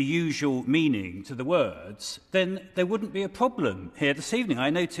give the usual meaning to the words, then there wouldn't be a problem here this evening. I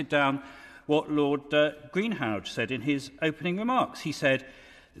noted down what Lord Greenhalgh said in his opening remarks. He said,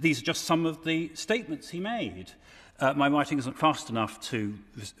 these are just some of the statements he made. My writing isn't fast enough to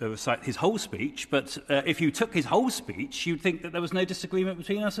recite his whole speech, but if you took his whole speech, you'd think that there was no disagreement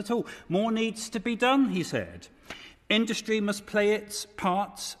between us at all. More needs to be done, he said. Industry must play its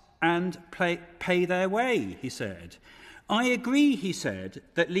part and pay their way, he said. I agree, he said,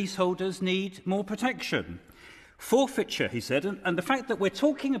 that leaseholders need more protection. Forfeiture, he said, and the fact that we're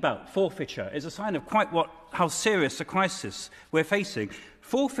talking about forfeiture is a sign of how serious a crisis we're facing.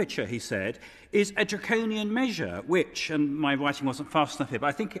 Forfeiture, he said, is a draconian measure which, and my writing wasn't fast enough here,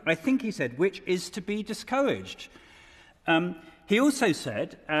 but I think he said, which is to be discouraged. He also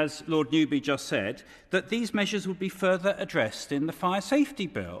said, as Lord Newby just said, that these measures would be further addressed in the Fire Safety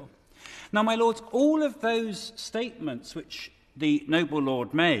Bill. Now, my lords, all of those statements which the noble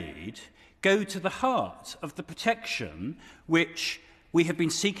Lord made go to the heart of the protection which we have been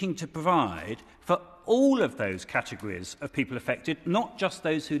seeking to provide for all of those categories of people affected, not just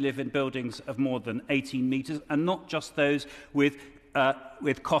those who live in buildings of more than 18 metres and not just those with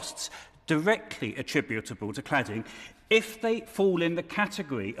costs directly attributable to cladding, if they fall in the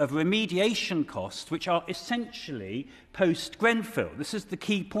category of remediation costs, which are essentially post-Grenfell. This is the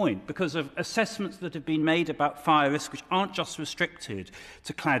key point, because of assessments that have been made about fire risk, which aren't just restricted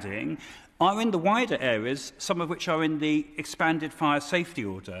to cladding, are in the wider areas, some of which are in the expanded fire safety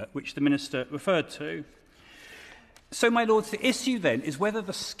order, which the Minister referred to. So, my lords, the issue then is whether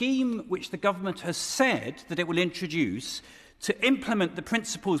the scheme which the government has said that it will introduce to implement the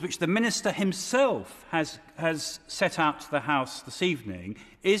principles which the Minister himself has set out to the House this evening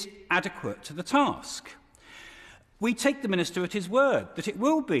is adequate to the task. We take the Minister at his word that it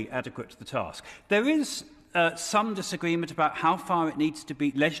will be adequate to the task. There is some disagreement about how far it needs to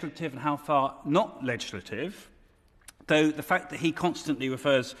be legislative and how far not legislative, though the fact that he constantly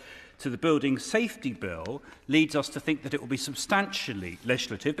refers to the Building Safety Bill leads us to think that it will be substantially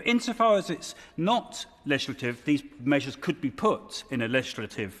legislative. But insofar as it's not legislative, these measures could be put in a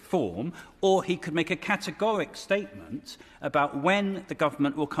legislative form, or he could make a categoric statement about when the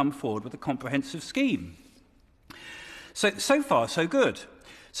government will come forward with a comprehensive scheme. So far, so good.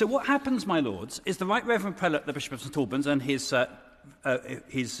 So what happens, my lords, is the Right Reverend Prelate, the Bishop of St Albans, and his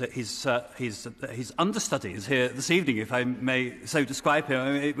understudies here this evening, if I may so describe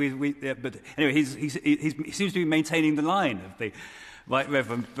him. But anyway, he seems to be maintaining the line of the Right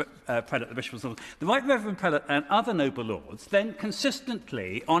Reverend Prelate, the Bishop of St Albans. The Right Reverend Prelate and other noble lords then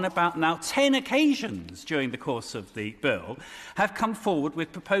consistently, on about now 10 occasions during the course of the bill, have come forward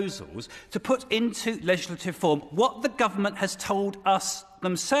with proposals to put into legislative form what the government has told us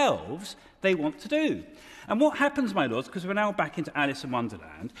themselves they want to do. And what happens, my lords, because we're now back into Alice in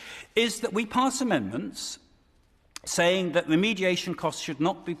Wonderland, is that we pass amendments saying that remediation costs should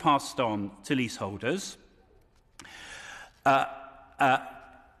not be passed on to leaseholders,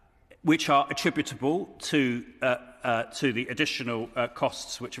 which are attributable to the additional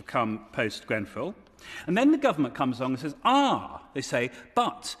costs which have come post-Grenfell. And then the government comes along and says, they say,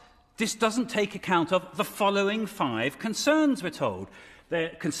 but this doesn't take account of the following 5 concerns, we're told. They're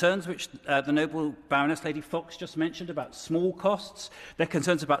concerns which the noble Baroness Lady Fox just mentioned about small costs. They're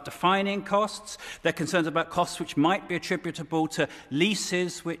concerns about defining costs. They're concerns about costs which might be attributable to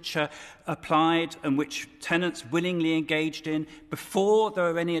leases which are applied and which tenants willingly engaged in before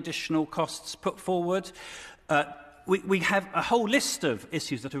there are any additional costs put forward. We have a whole list of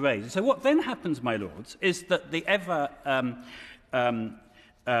issues that are raised. So what then happens, my lords, is that the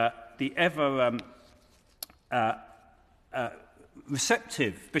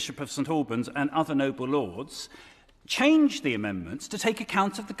receptive Bishop of St Albans and other noble lords change the amendments to take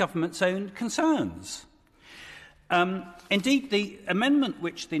account of the government's own concerns. Indeed, the amendment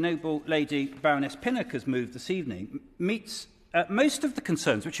which the noble lady Baroness Pinnock has moved this evening meets most of the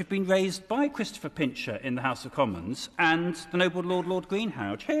concerns which have been raised by Christopher Pincher in the House of Commons and the noble Lord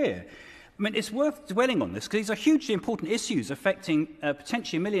Greenhalgh here. I mean, it's worth dwelling on this because these are hugely important issues affecting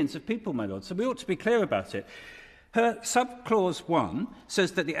potentially millions of people, my lord, so we ought to be clear about it. Her sub-clause 1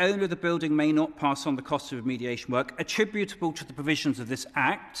 says that the owner of the building may not pass on the cost of remediation work attributable to the provisions of this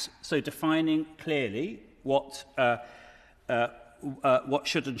Act, so defining clearly what what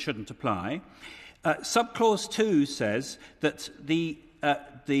should and shouldn't apply. Subclause 2 says that the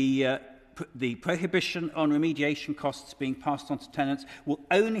prohibition on remediation costs being passed on to tenants will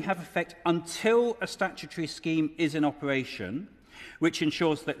only have effect until a statutory scheme is in operation, which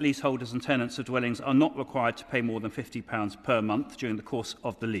ensures that leaseholders and tenants of dwellings are not required to pay more than £50 per month during the course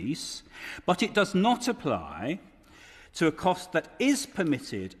of the lease. But it does not apply to a cost that is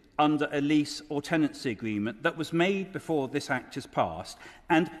permitted under a lease or tenancy agreement that was made before this Act is passed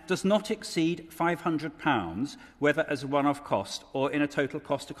and does not exceed £500, whether as a one-off cost or in a total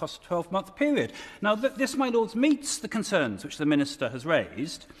cost across a 12-month period. Now, this, my lords, meets the concerns which the Minister has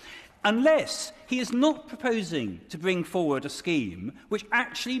raised, unless he is not proposing to bring forward a scheme which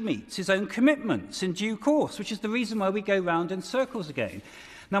actually meets his own commitments in due course, which is the reason why we go round in circles again.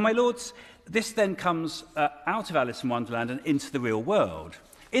 Now, my lords, this then comes out of Alice in Wonderland and into the real world.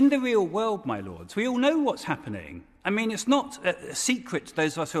 In the real world, my lords, we all know what's happening. I mean, it's not a secret to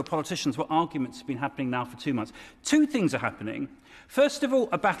those of us who are politicians what arguments have been happening now for 2 months. Two things are happening. First of all,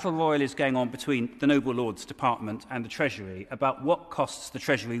 a battle royal is going on between the Noble Lords Department and the Treasury about what costs the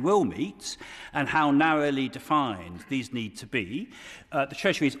Treasury will meet and how narrowly defined these need to be. The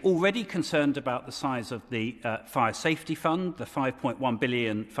Treasury is already concerned about the size of the Fire Safety Fund, the £5.1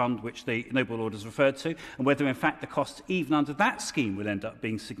 billion fund which the Noble Lord has referred to, and whether in fact the costs even under that scheme will end up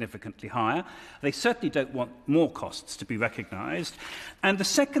being significantly higher. They certainly don't want more costs to be recognised. And the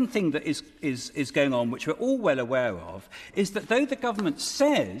second thing that is going on, which we're all well aware of, is that though the government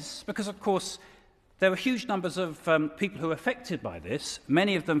says, because of course there are huge numbers of people who are affected by this,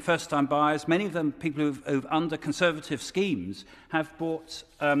 many of them first-time buyers, many of them people who under Conservative schemes have bought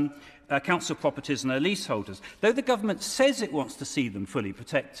council properties and are leaseholders. Though the government says it wants to see them fully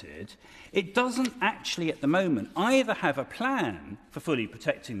protected, it doesn't actually at the moment either have a plan for fully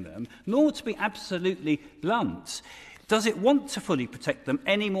protecting them, nor, to be absolutely blunt, does it want to fully protect them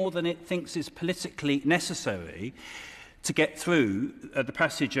any more than it thinks is politically necessary to get through the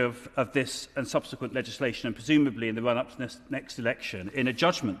passage of this and subsequent legislation, and presumably in the run-up to next election, in a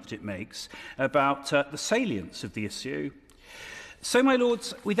judgment that it makes about the salience of the issue. So, my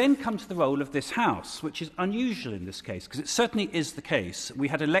lords, we then come to the role of this House, which is unusual in this case, because it certainly is the case. We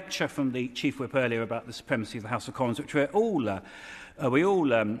had a lecture from the Chief Whip earlier about the supremacy of the House of Commons, which we all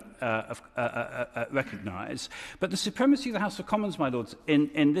recognise. But the supremacy of the House of Commons, my lords,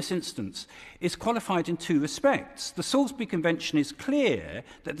 in this instance, is qualified in two respects. The Salisbury Convention is clear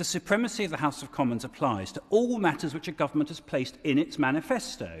that the supremacy of the House of Commons applies to all matters which a government has placed in its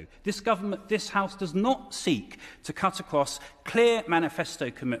manifesto. This House does not seek to cut across clear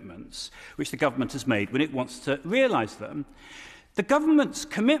manifesto commitments which the government has made when it wants to realise them. The government's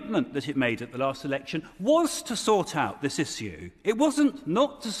commitment that it made at the last election was to sort out this issue. It wasn't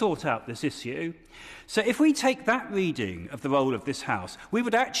not to sort out this issue. So if we take that reading of the role of this House, we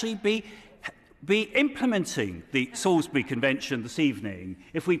would actually be implementing the Salisbury Convention this evening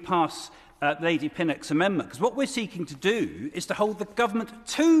if we pass Lady Pinnock's amendment, because what we're seeking to do is to hold the government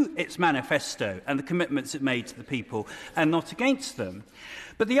to its manifesto and the commitments it made to the people and not against them.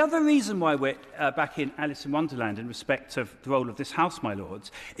 But the other reason why we're back in Alice in Wonderland in respect of the role of this House, my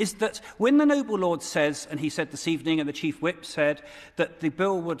lords, is that when the Noble Lord says, and he said this evening and the Chief Whip said, that the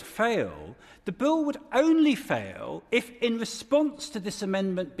bill would fail, the bill would only fail if, in response to this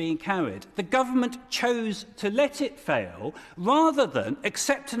amendment being carried, the government chose to let it fail rather than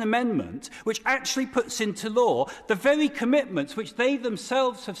accept an amendment which actually puts into law the very commitments which they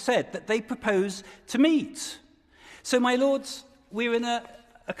themselves have said that they propose to meet. So, my lords, we're in a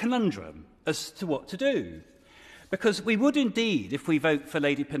conundrum as to what to do. Because we would indeed, if we vote for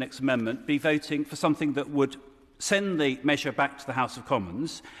Lady Pinnock's amendment, be voting for something that would send the measure back to the House of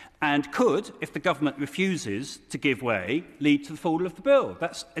Commons and could, if the government refuses to give way, lead to the fall of the bill.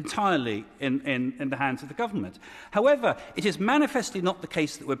 That's entirely in the hands of the government. However, it is manifestly not the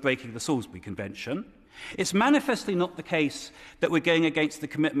case that we're breaking the Salisbury Convention. It's manifestly not the case that we're going against the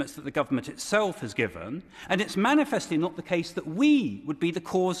commitments that the government itself has given, and it's manifestly not the case that we would be the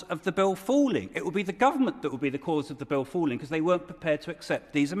cause of the bill falling. It will be the government that will be the cause of the bill falling because they weren't prepared to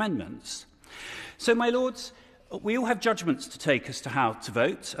accept these amendments. So, my lords, we all have judgments to take as to how to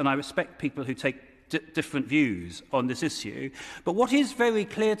vote, and I respect people who take different views on this issue. But what is very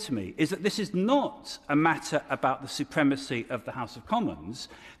clear to me is that this is not a matter about the supremacy of the House of Commons.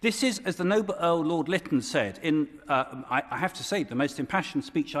 This is, as the Noble Earl Lord Lytton said, in, I have to say, the most impassioned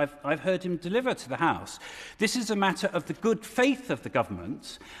speech I've heard him deliver to the House. This is a matter of the good faith of the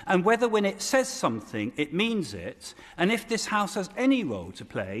government, and whether when it says something, it means it. And if this House has any role to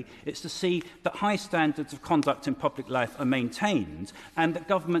play, it's to see that high standards of conduct in public life are maintained, and that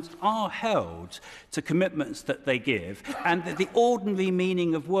governments are held to commitments that they give, and that the ordinary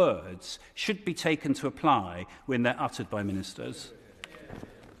meaning of words should be taken to apply when they're uttered by ministers.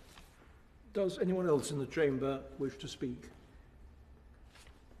 Does anyone else in the chamber wish to speak?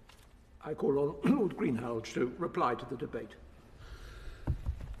 I call on Lord Greenhalgh to reply to the debate.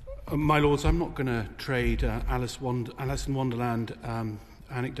 My Lords, I'm not going to trade Alice in Wonderland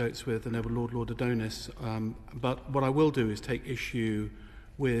anecdotes with the Noble Lord Adonis, but what I will do is take issue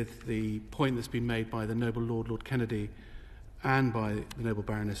with the point that's been made by the Noble Lord Kennedy and by the Noble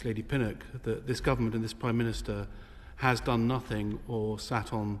Baroness Lady Pinnock, that this government and this Prime Minister has done nothing or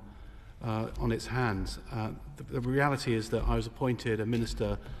sat on its hands. The reality is that I was appointed a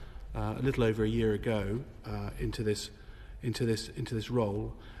minister a little over a year ago into this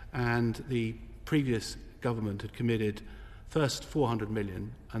role, and the previous government had committed first 400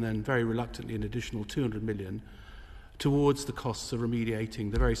 million and then very reluctantly an additional 200 million towards the costs of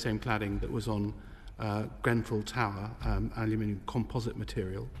remediating the very same cladding that was on Grenfell Tower, aluminium composite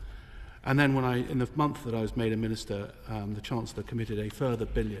material. And then in the month that I was made a minister, the Chancellor committed a further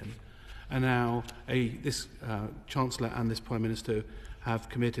billion. And now this Chancellor and this Prime Minister have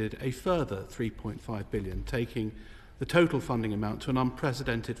committed a further 3.5 billion, taking the total funding amount to an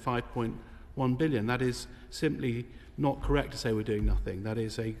unprecedented 5.1 billion. That is simply not correct to say we're doing nothing. That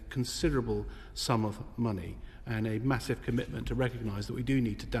is a considerable sum of money and a massive commitment to recognise that we do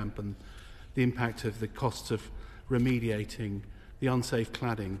need to dampen the impact of the costs of remediating the unsafe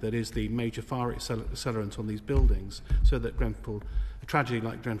cladding that is the major fire accelerant on these buildings, so that a tragedy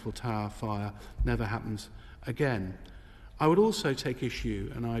like Grenfell Tower fire never happens again. I would also take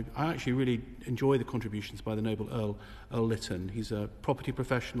issue, and I actually really enjoy the contributions by the Noble Earl Lytton. He's a property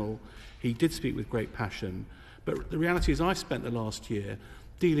professional. He did speak with great passion. But the reality is I spent the last year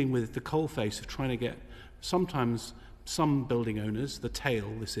dealing with the coalface of trying to get sometimes some building owners, the tail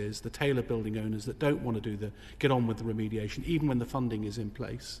of building owners that don't want to get on with the remediation, even when the funding is in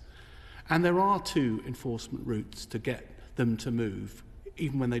place. And there are two enforcement routes to get them to move,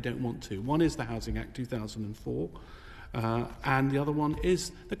 even when they don't want to. One is the Housing Act 2004, and the other one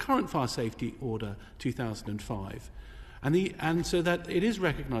is the current Fire Safety Order 2005. And so that it is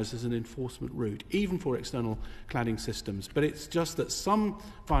recognised as an enforcement route, even for external cladding systems. But it's just that some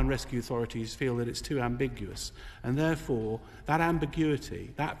fire and rescue authorities feel that it's too ambiguous. And therefore, that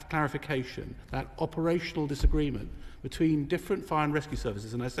ambiguity, that clarification, that operational disagreement between different fire and rescue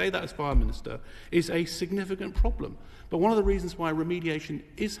services, and I say that as Fire Minister, is a significant problem. But one of the reasons why remediation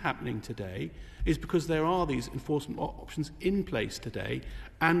is happening today is because there are these enforcement options in place today,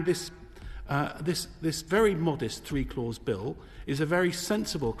 and this very modest three-clause bill is a very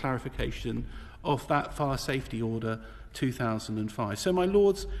sensible clarification of that Fire Safety Order 2005. So, my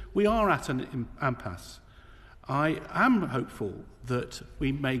Lords, we are at an impasse. I am hopeful that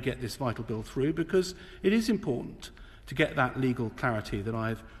we may get this vital bill through because it is important to get that legal clarity that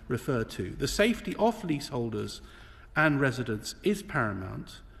I've referred to. The safety of leaseholders and residents is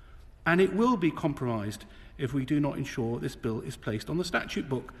paramount, and it will be compromised if we do not ensure this bill is placed on the statute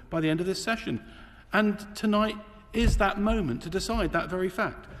book by the end of this session. And tonight is that moment to decide that very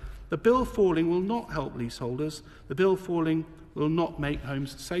fact. The bill falling will not help leaseholders. The bill falling will not make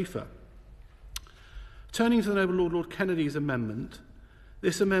homes safer. Turning to the Noble Lord Kennedy's amendment,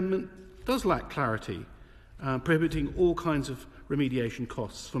 this amendment does lack clarity, prohibiting all kinds of remediation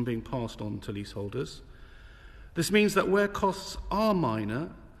costs from being passed on to leaseholders. This means that where costs are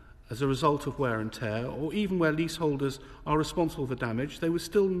minor, as a result of wear and tear, or even where leaseholders are responsible for damage, they would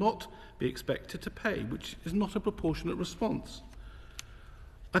still not be expected to pay, which is not a proportionate response.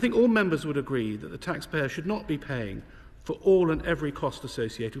 I think all members would agree that the taxpayer should not be paying for all and every cost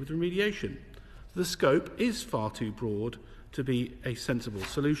associated with remediation. The scope is far too broad to be a sensible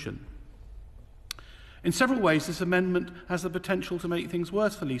solution. In several ways, this amendment has the potential to make things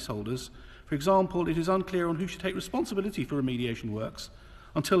worse for leaseholders. For example, it is unclear on who should take responsibility for remediation works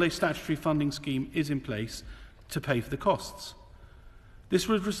until a statutory funding scheme is in place to pay for the costs. This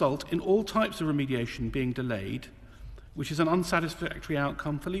would result in all types of remediation being delayed, which is an unsatisfactory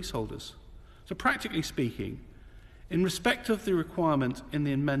outcome for leaseholders. So practically speaking, in respect of the requirement in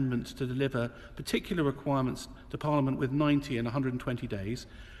the amendment to deliver particular requirements to Parliament with 90 and 120 days,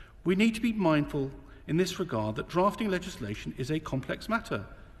 we need to be mindful in this regard that drafting legislation is a complex matter,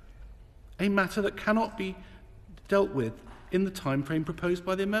 a matter that cannot be dealt with in the time frame proposed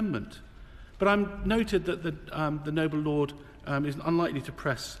by the amendment. But I'm noted that the Noble Lord is unlikely to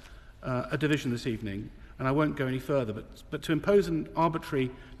press a division this evening, and I won't go any further, but to impose an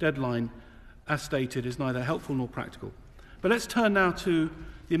arbitrary deadline, as stated, is neither helpful nor practical. But let's turn now to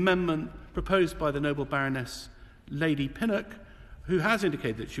the amendment proposed by the Noble Baroness Lady Pinnock, who has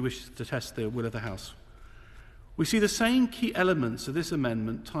indicated that she wishes to test the will of the House. We see the same key elements of this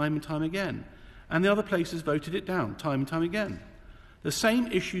amendment time and time again, and the other places voted it down time and time again. The same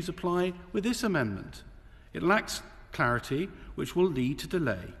issues apply with this amendment. It lacks clarity, which will lead to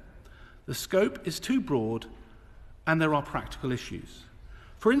delay. The scope is too broad, and there are practical issues.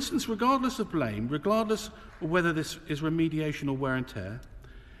 For instance, regardless of blame, regardless of whether this is remediation or wear and tear,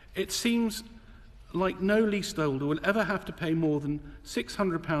 it seems like no leaseholder will ever have to pay more than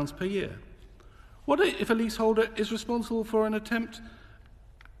 £600 per year. What if a leaseholder is responsible for an attempt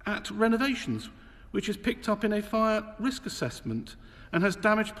at renovations, which is picked up in a fire risk assessment and has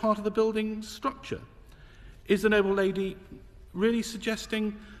damaged part of the building's structure? Is the noble lady really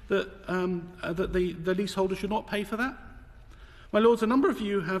suggesting that, the leaseholder should not pay for that? My Lords, a number of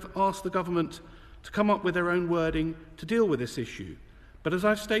you have asked the government to come up with their own wording to deal with this issue. But as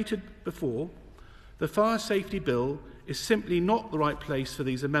I've stated before, the Fire Safety Bill is simply not the right place for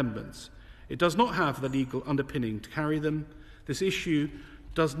these amendments. It does not have the legal underpinning to carry them. This issue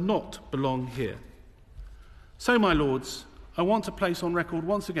does not belong here. So, my Lords, I want to place on record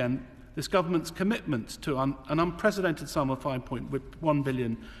once again this government's commitment to an unprecedented sum of £5.1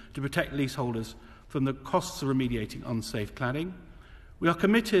 billion to protect leaseholders from the costs of remediating unsafe cladding. We are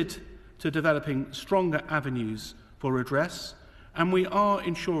committed to developing stronger avenues for redress, and we are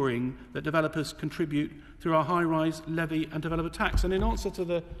ensuring that developers contribute through our high-rise levy and developer tax. And in answer to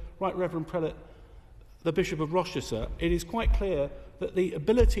the Right Reverend Prelate, the Bishop of Rochester, it is quite clear that the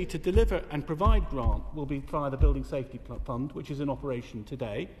ability to deliver and provide grant will be via the Building Safety Fund, which is in operation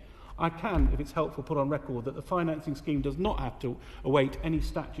today. I can, if it's helpful, put on record that the financing scheme does not have to await any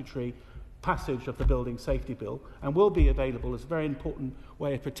statutory passage of the Building Safety Bill and will be available as a very important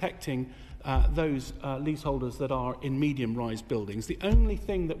way of protecting those leaseholders that are in medium-rise buildings. The only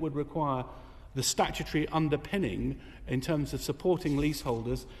thing that would require the statutory underpinning in terms of supporting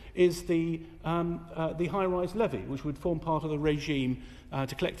leaseholders is the high-rise levy, which would form part of the regime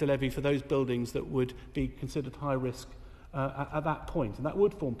to collect a levy for those buildings that would be considered high risk at that point, and that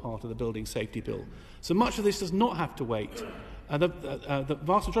would form part of the Building Safety Bill. So much of this does not have to wait. The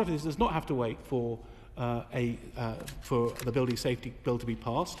vast majority of this does not have to wait for the Building Safety Bill to be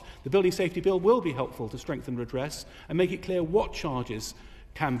passed. The Building Safety Bill will be helpful to strengthen redress and make it clear what charges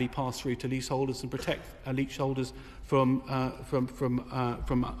can be passed through to leaseholders and protect leaseholders from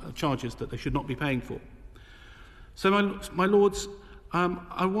charges that they should not be paying for. So, my Lords,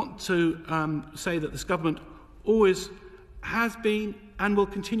 I want to say that this government always has been and will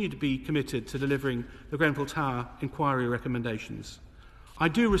continue to be committed to delivering the Grenfell Tower inquiry recommendations. I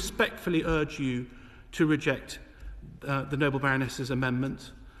do respectfully urge you to reject the Noble Baroness's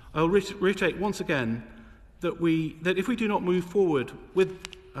amendment. I will reiterate once again that if we do not move forward with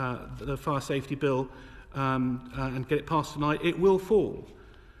the Fire Safety Bill and get it passed tonight, it will fall.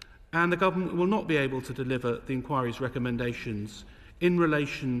 And the government will not be able to deliver the inquiry's recommendations in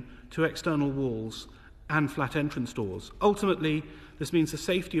relation to external walls and flat entrance doors. Ultimately, this means the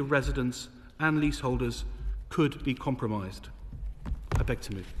safety of residents and leaseholders could be compromised. I beg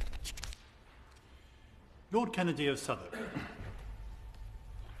to move. Lord Kennedy of Southwark.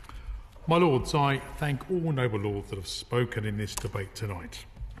 My Lords, I thank all noble lords that have spoken in this debate tonight.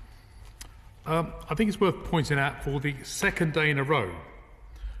 I think it's worth pointing out for the second day in a row,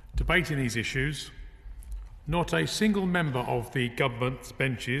 debating these issues, not a single member of the government's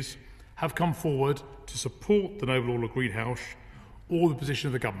benches have come forward to support the noble Lord of Greenhouse or the position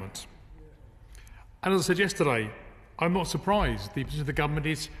of the government. And as I said yesterday, I'm not surprised. The position of the government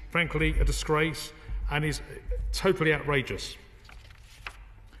is frankly a disgrace and is totally outrageous.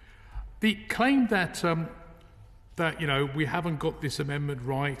 The claim that we haven't got this amendment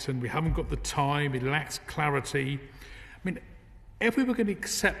right and we haven't got the time, it lacks clarity. I mean, if we were going to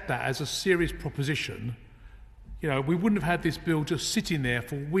accept that as a serious proposition, we wouldn't have had this bill just sitting there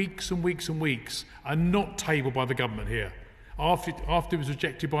for weeks and weeks and weeks and not tabled by the government here. After it was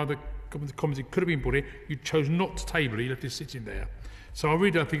rejected by the Commons, it could have been put in. You chose not to table it, you left it sitting there. So I really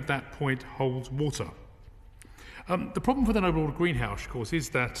don't think that point holds water. The problem for the noble Lord of Greenhouse, of course, is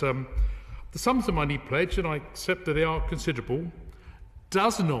that the sums of money pledged, and I accept that they are considerable,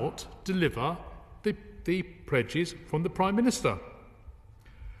 does not deliver the pledges from the Prime Minister.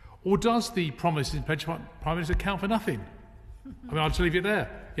 Or does the promises and pledges from the Prime Minister count for nothing? I mean, I'll just leave it there.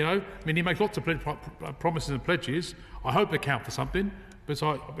 He makes lots of promises and pledges. I hope they count for something,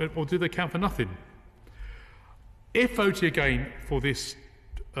 or do they count for nothing? If voting again for this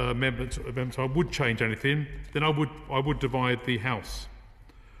amendment I would change anything, then I would divide the House.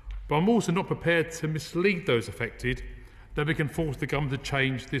 But I'm also not prepared to mislead those affected that we can force the government to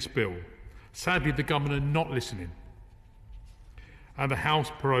change this bill. Sadly, the government are not listening. and the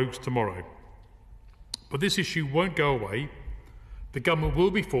House prorogues tomorrow. But this issue won't go away. The government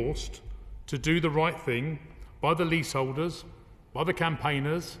will be forced to do the right thing by the leaseholders, by the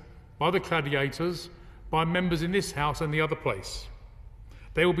campaigners, by the gladiators, by members in this House and the other place.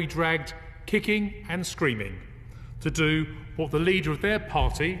 They will be dragged kicking and screaming to do what the leader of their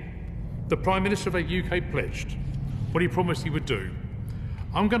party, the Prime Minister of the UK, pledged, what he promised he would do.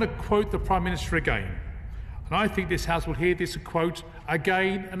 I'm going to quote the Prime Minister again, and I think this House will hear this quote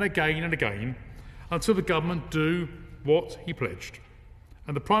again and again and again until the government do what he pledged.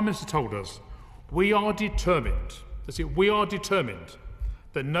 And the Prime Minister told us, we are determined, we are determined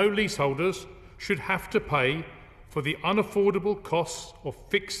that no leaseholders should have to pay for the unaffordable costs of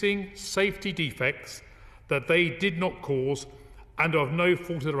fixing safety defects that they did not cause and of no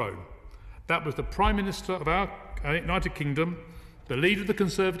fault of their own. That was the Prime Minister of our United Kingdom, the leader of the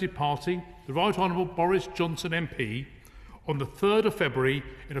Conservative Party, the Right Honourable Boris Johnson MP, on the 3rd of February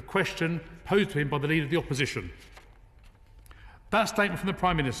in a question posed to him by the Leader of the Opposition. That statement from the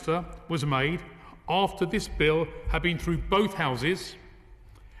Prime Minister was made after this bill had been through both houses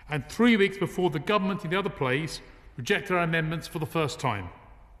and 3 weeks before the government in the other place rejected our amendments for the first time.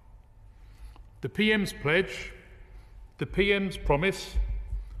 The PM's pledge, the PM's promise,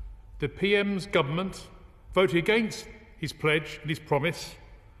 the PM's government voted against his pledge and his promise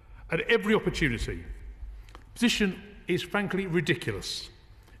at every opportunity. The position is frankly ridiculous.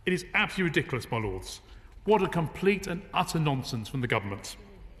 It is absolutely ridiculous, my lords. What a complete and utter nonsense from the government.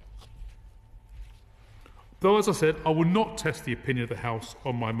 Though, as I said, I will not test the opinion of the House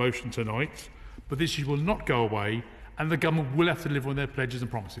on my motion tonight, but this issue will not go away and the government will have to deliver on their pledges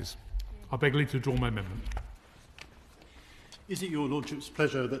and promises. I beg leave to withdraw my amendment. Is it your Lordship's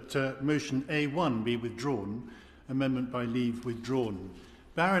pleasure that motion A1 be withdrawn? Amendment by leave withdrawn.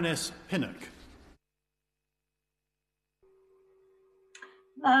 Baroness Pinnock.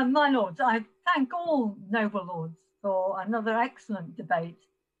 My Lords, I thank all noble lords for another excellent debate,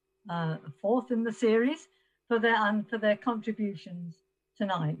 the fourth in the series, for their contributions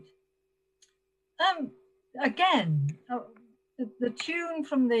tonight. Again, the tune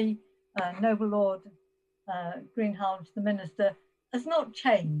from the noble Lord Greenhalgh, the Minister, has not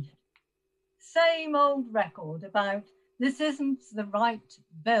changed. Same old record about this isn't the right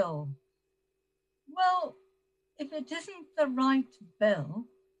bill. Well, if it isn't the right bill,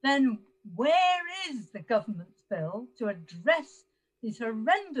 then where is the government's bill to address these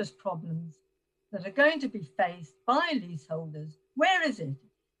horrendous problems that are going to be faced by leaseholders? Where is it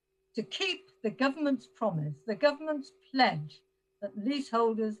to keep the government's promise, the government's pledge that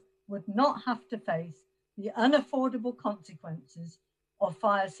leaseholders would not have to face the unaffordable consequences of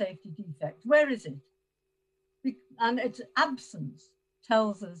fire safety defects? Where is it? And its absence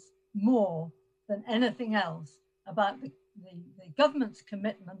tells us more than anything else about the government's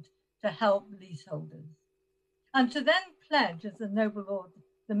commitment to help leaseholders. And to then pledge, as the noble Lord,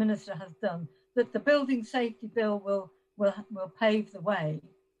 the Minister, has done, that the building safety bill will pave the way,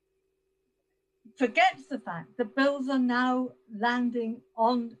 forgets the fact that bills are now landing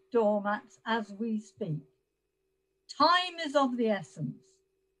on doormats as we speak. Time is of the essence,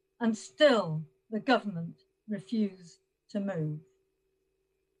 and still the government refuse to move.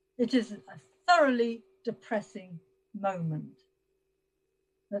 It is a thoroughly depressing moment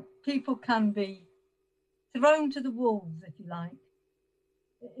that people can be thrown to the wolves, if you like,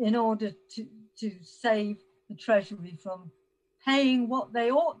 in order to save the Treasury from paying what they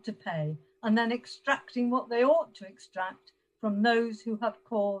ought to pay and then extracting what they ought to extract from those who have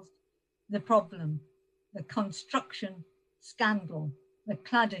caused the problem, the construction scandal, the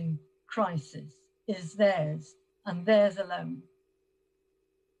cladding crisis is theirs and theirs alone.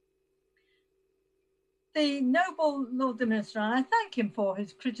 The noble Lord the Minister, and I thank him for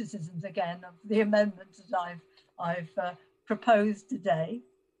his criticisms again of the amendments that I've proposed today.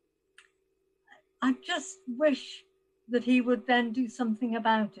 I just wish that he would then do something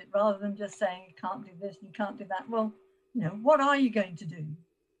about it rather than just saying you can't do this, you can't do that. Well, you know, what are you going to do?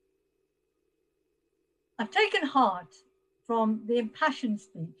 I've taken heart from the impassioned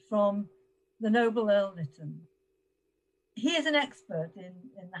speech from the noble Earl Lytton. He is an expert in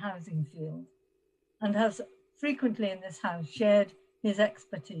the housing field and has frequently in this House shared his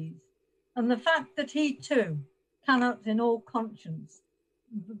expertise. And the fact that he too cannot in all conscience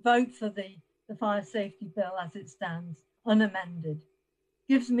vote for the fire safety bill as it stands, unamended,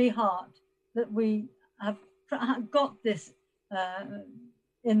 gives me heart that we have got this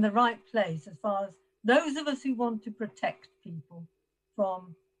in the right place as far as those of us who want to protect people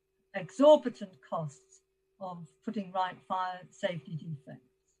from exorbitant costs of putting right fire safety defects.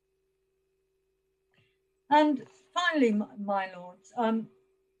 And finally, my lords,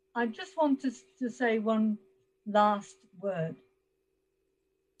 I just want to say one last word.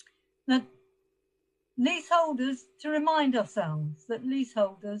 That leaseholders, to remind ourselves that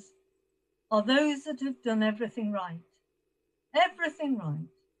leaseholders are those that have done everything right,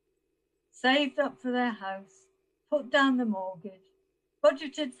 saved up for their house, put down the mortgage,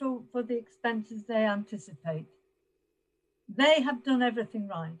 budgeted for the expenses they anticipate. They have done everything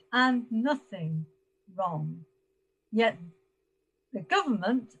right and nothing wrong. Yet the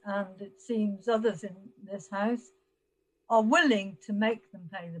government, and it seems others in this house, are willing to make them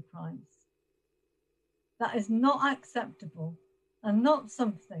pay the price. That is not acceptable and not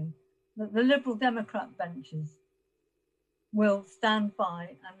something that the Liberal Democrat benches will stand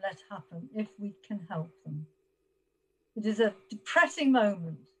by and let happen if we can help them. It is a depressing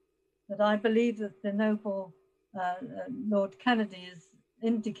moment that I believe that the noble Lord Kennedy has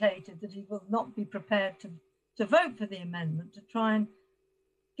indicated that he will not be prepared to vote for the amendment to try and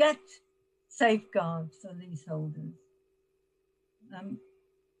get safeguards for leaseholders.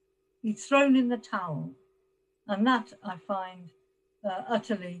 He's thrown in the towel, and that I find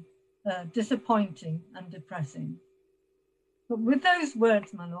utterly disappointing and depressing. But with those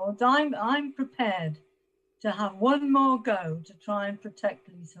words, my lords, I'm prepared to have one more go to try and protect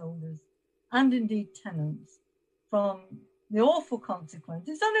leaseholders and indeed tenants from the awful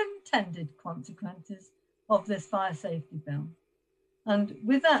consequences, unintended consequences of this fire safety bill. And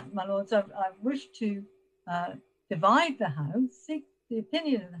with that, my lords, I wish to divide the House, seek the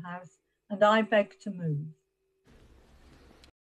opinion of the House, and I beg to move.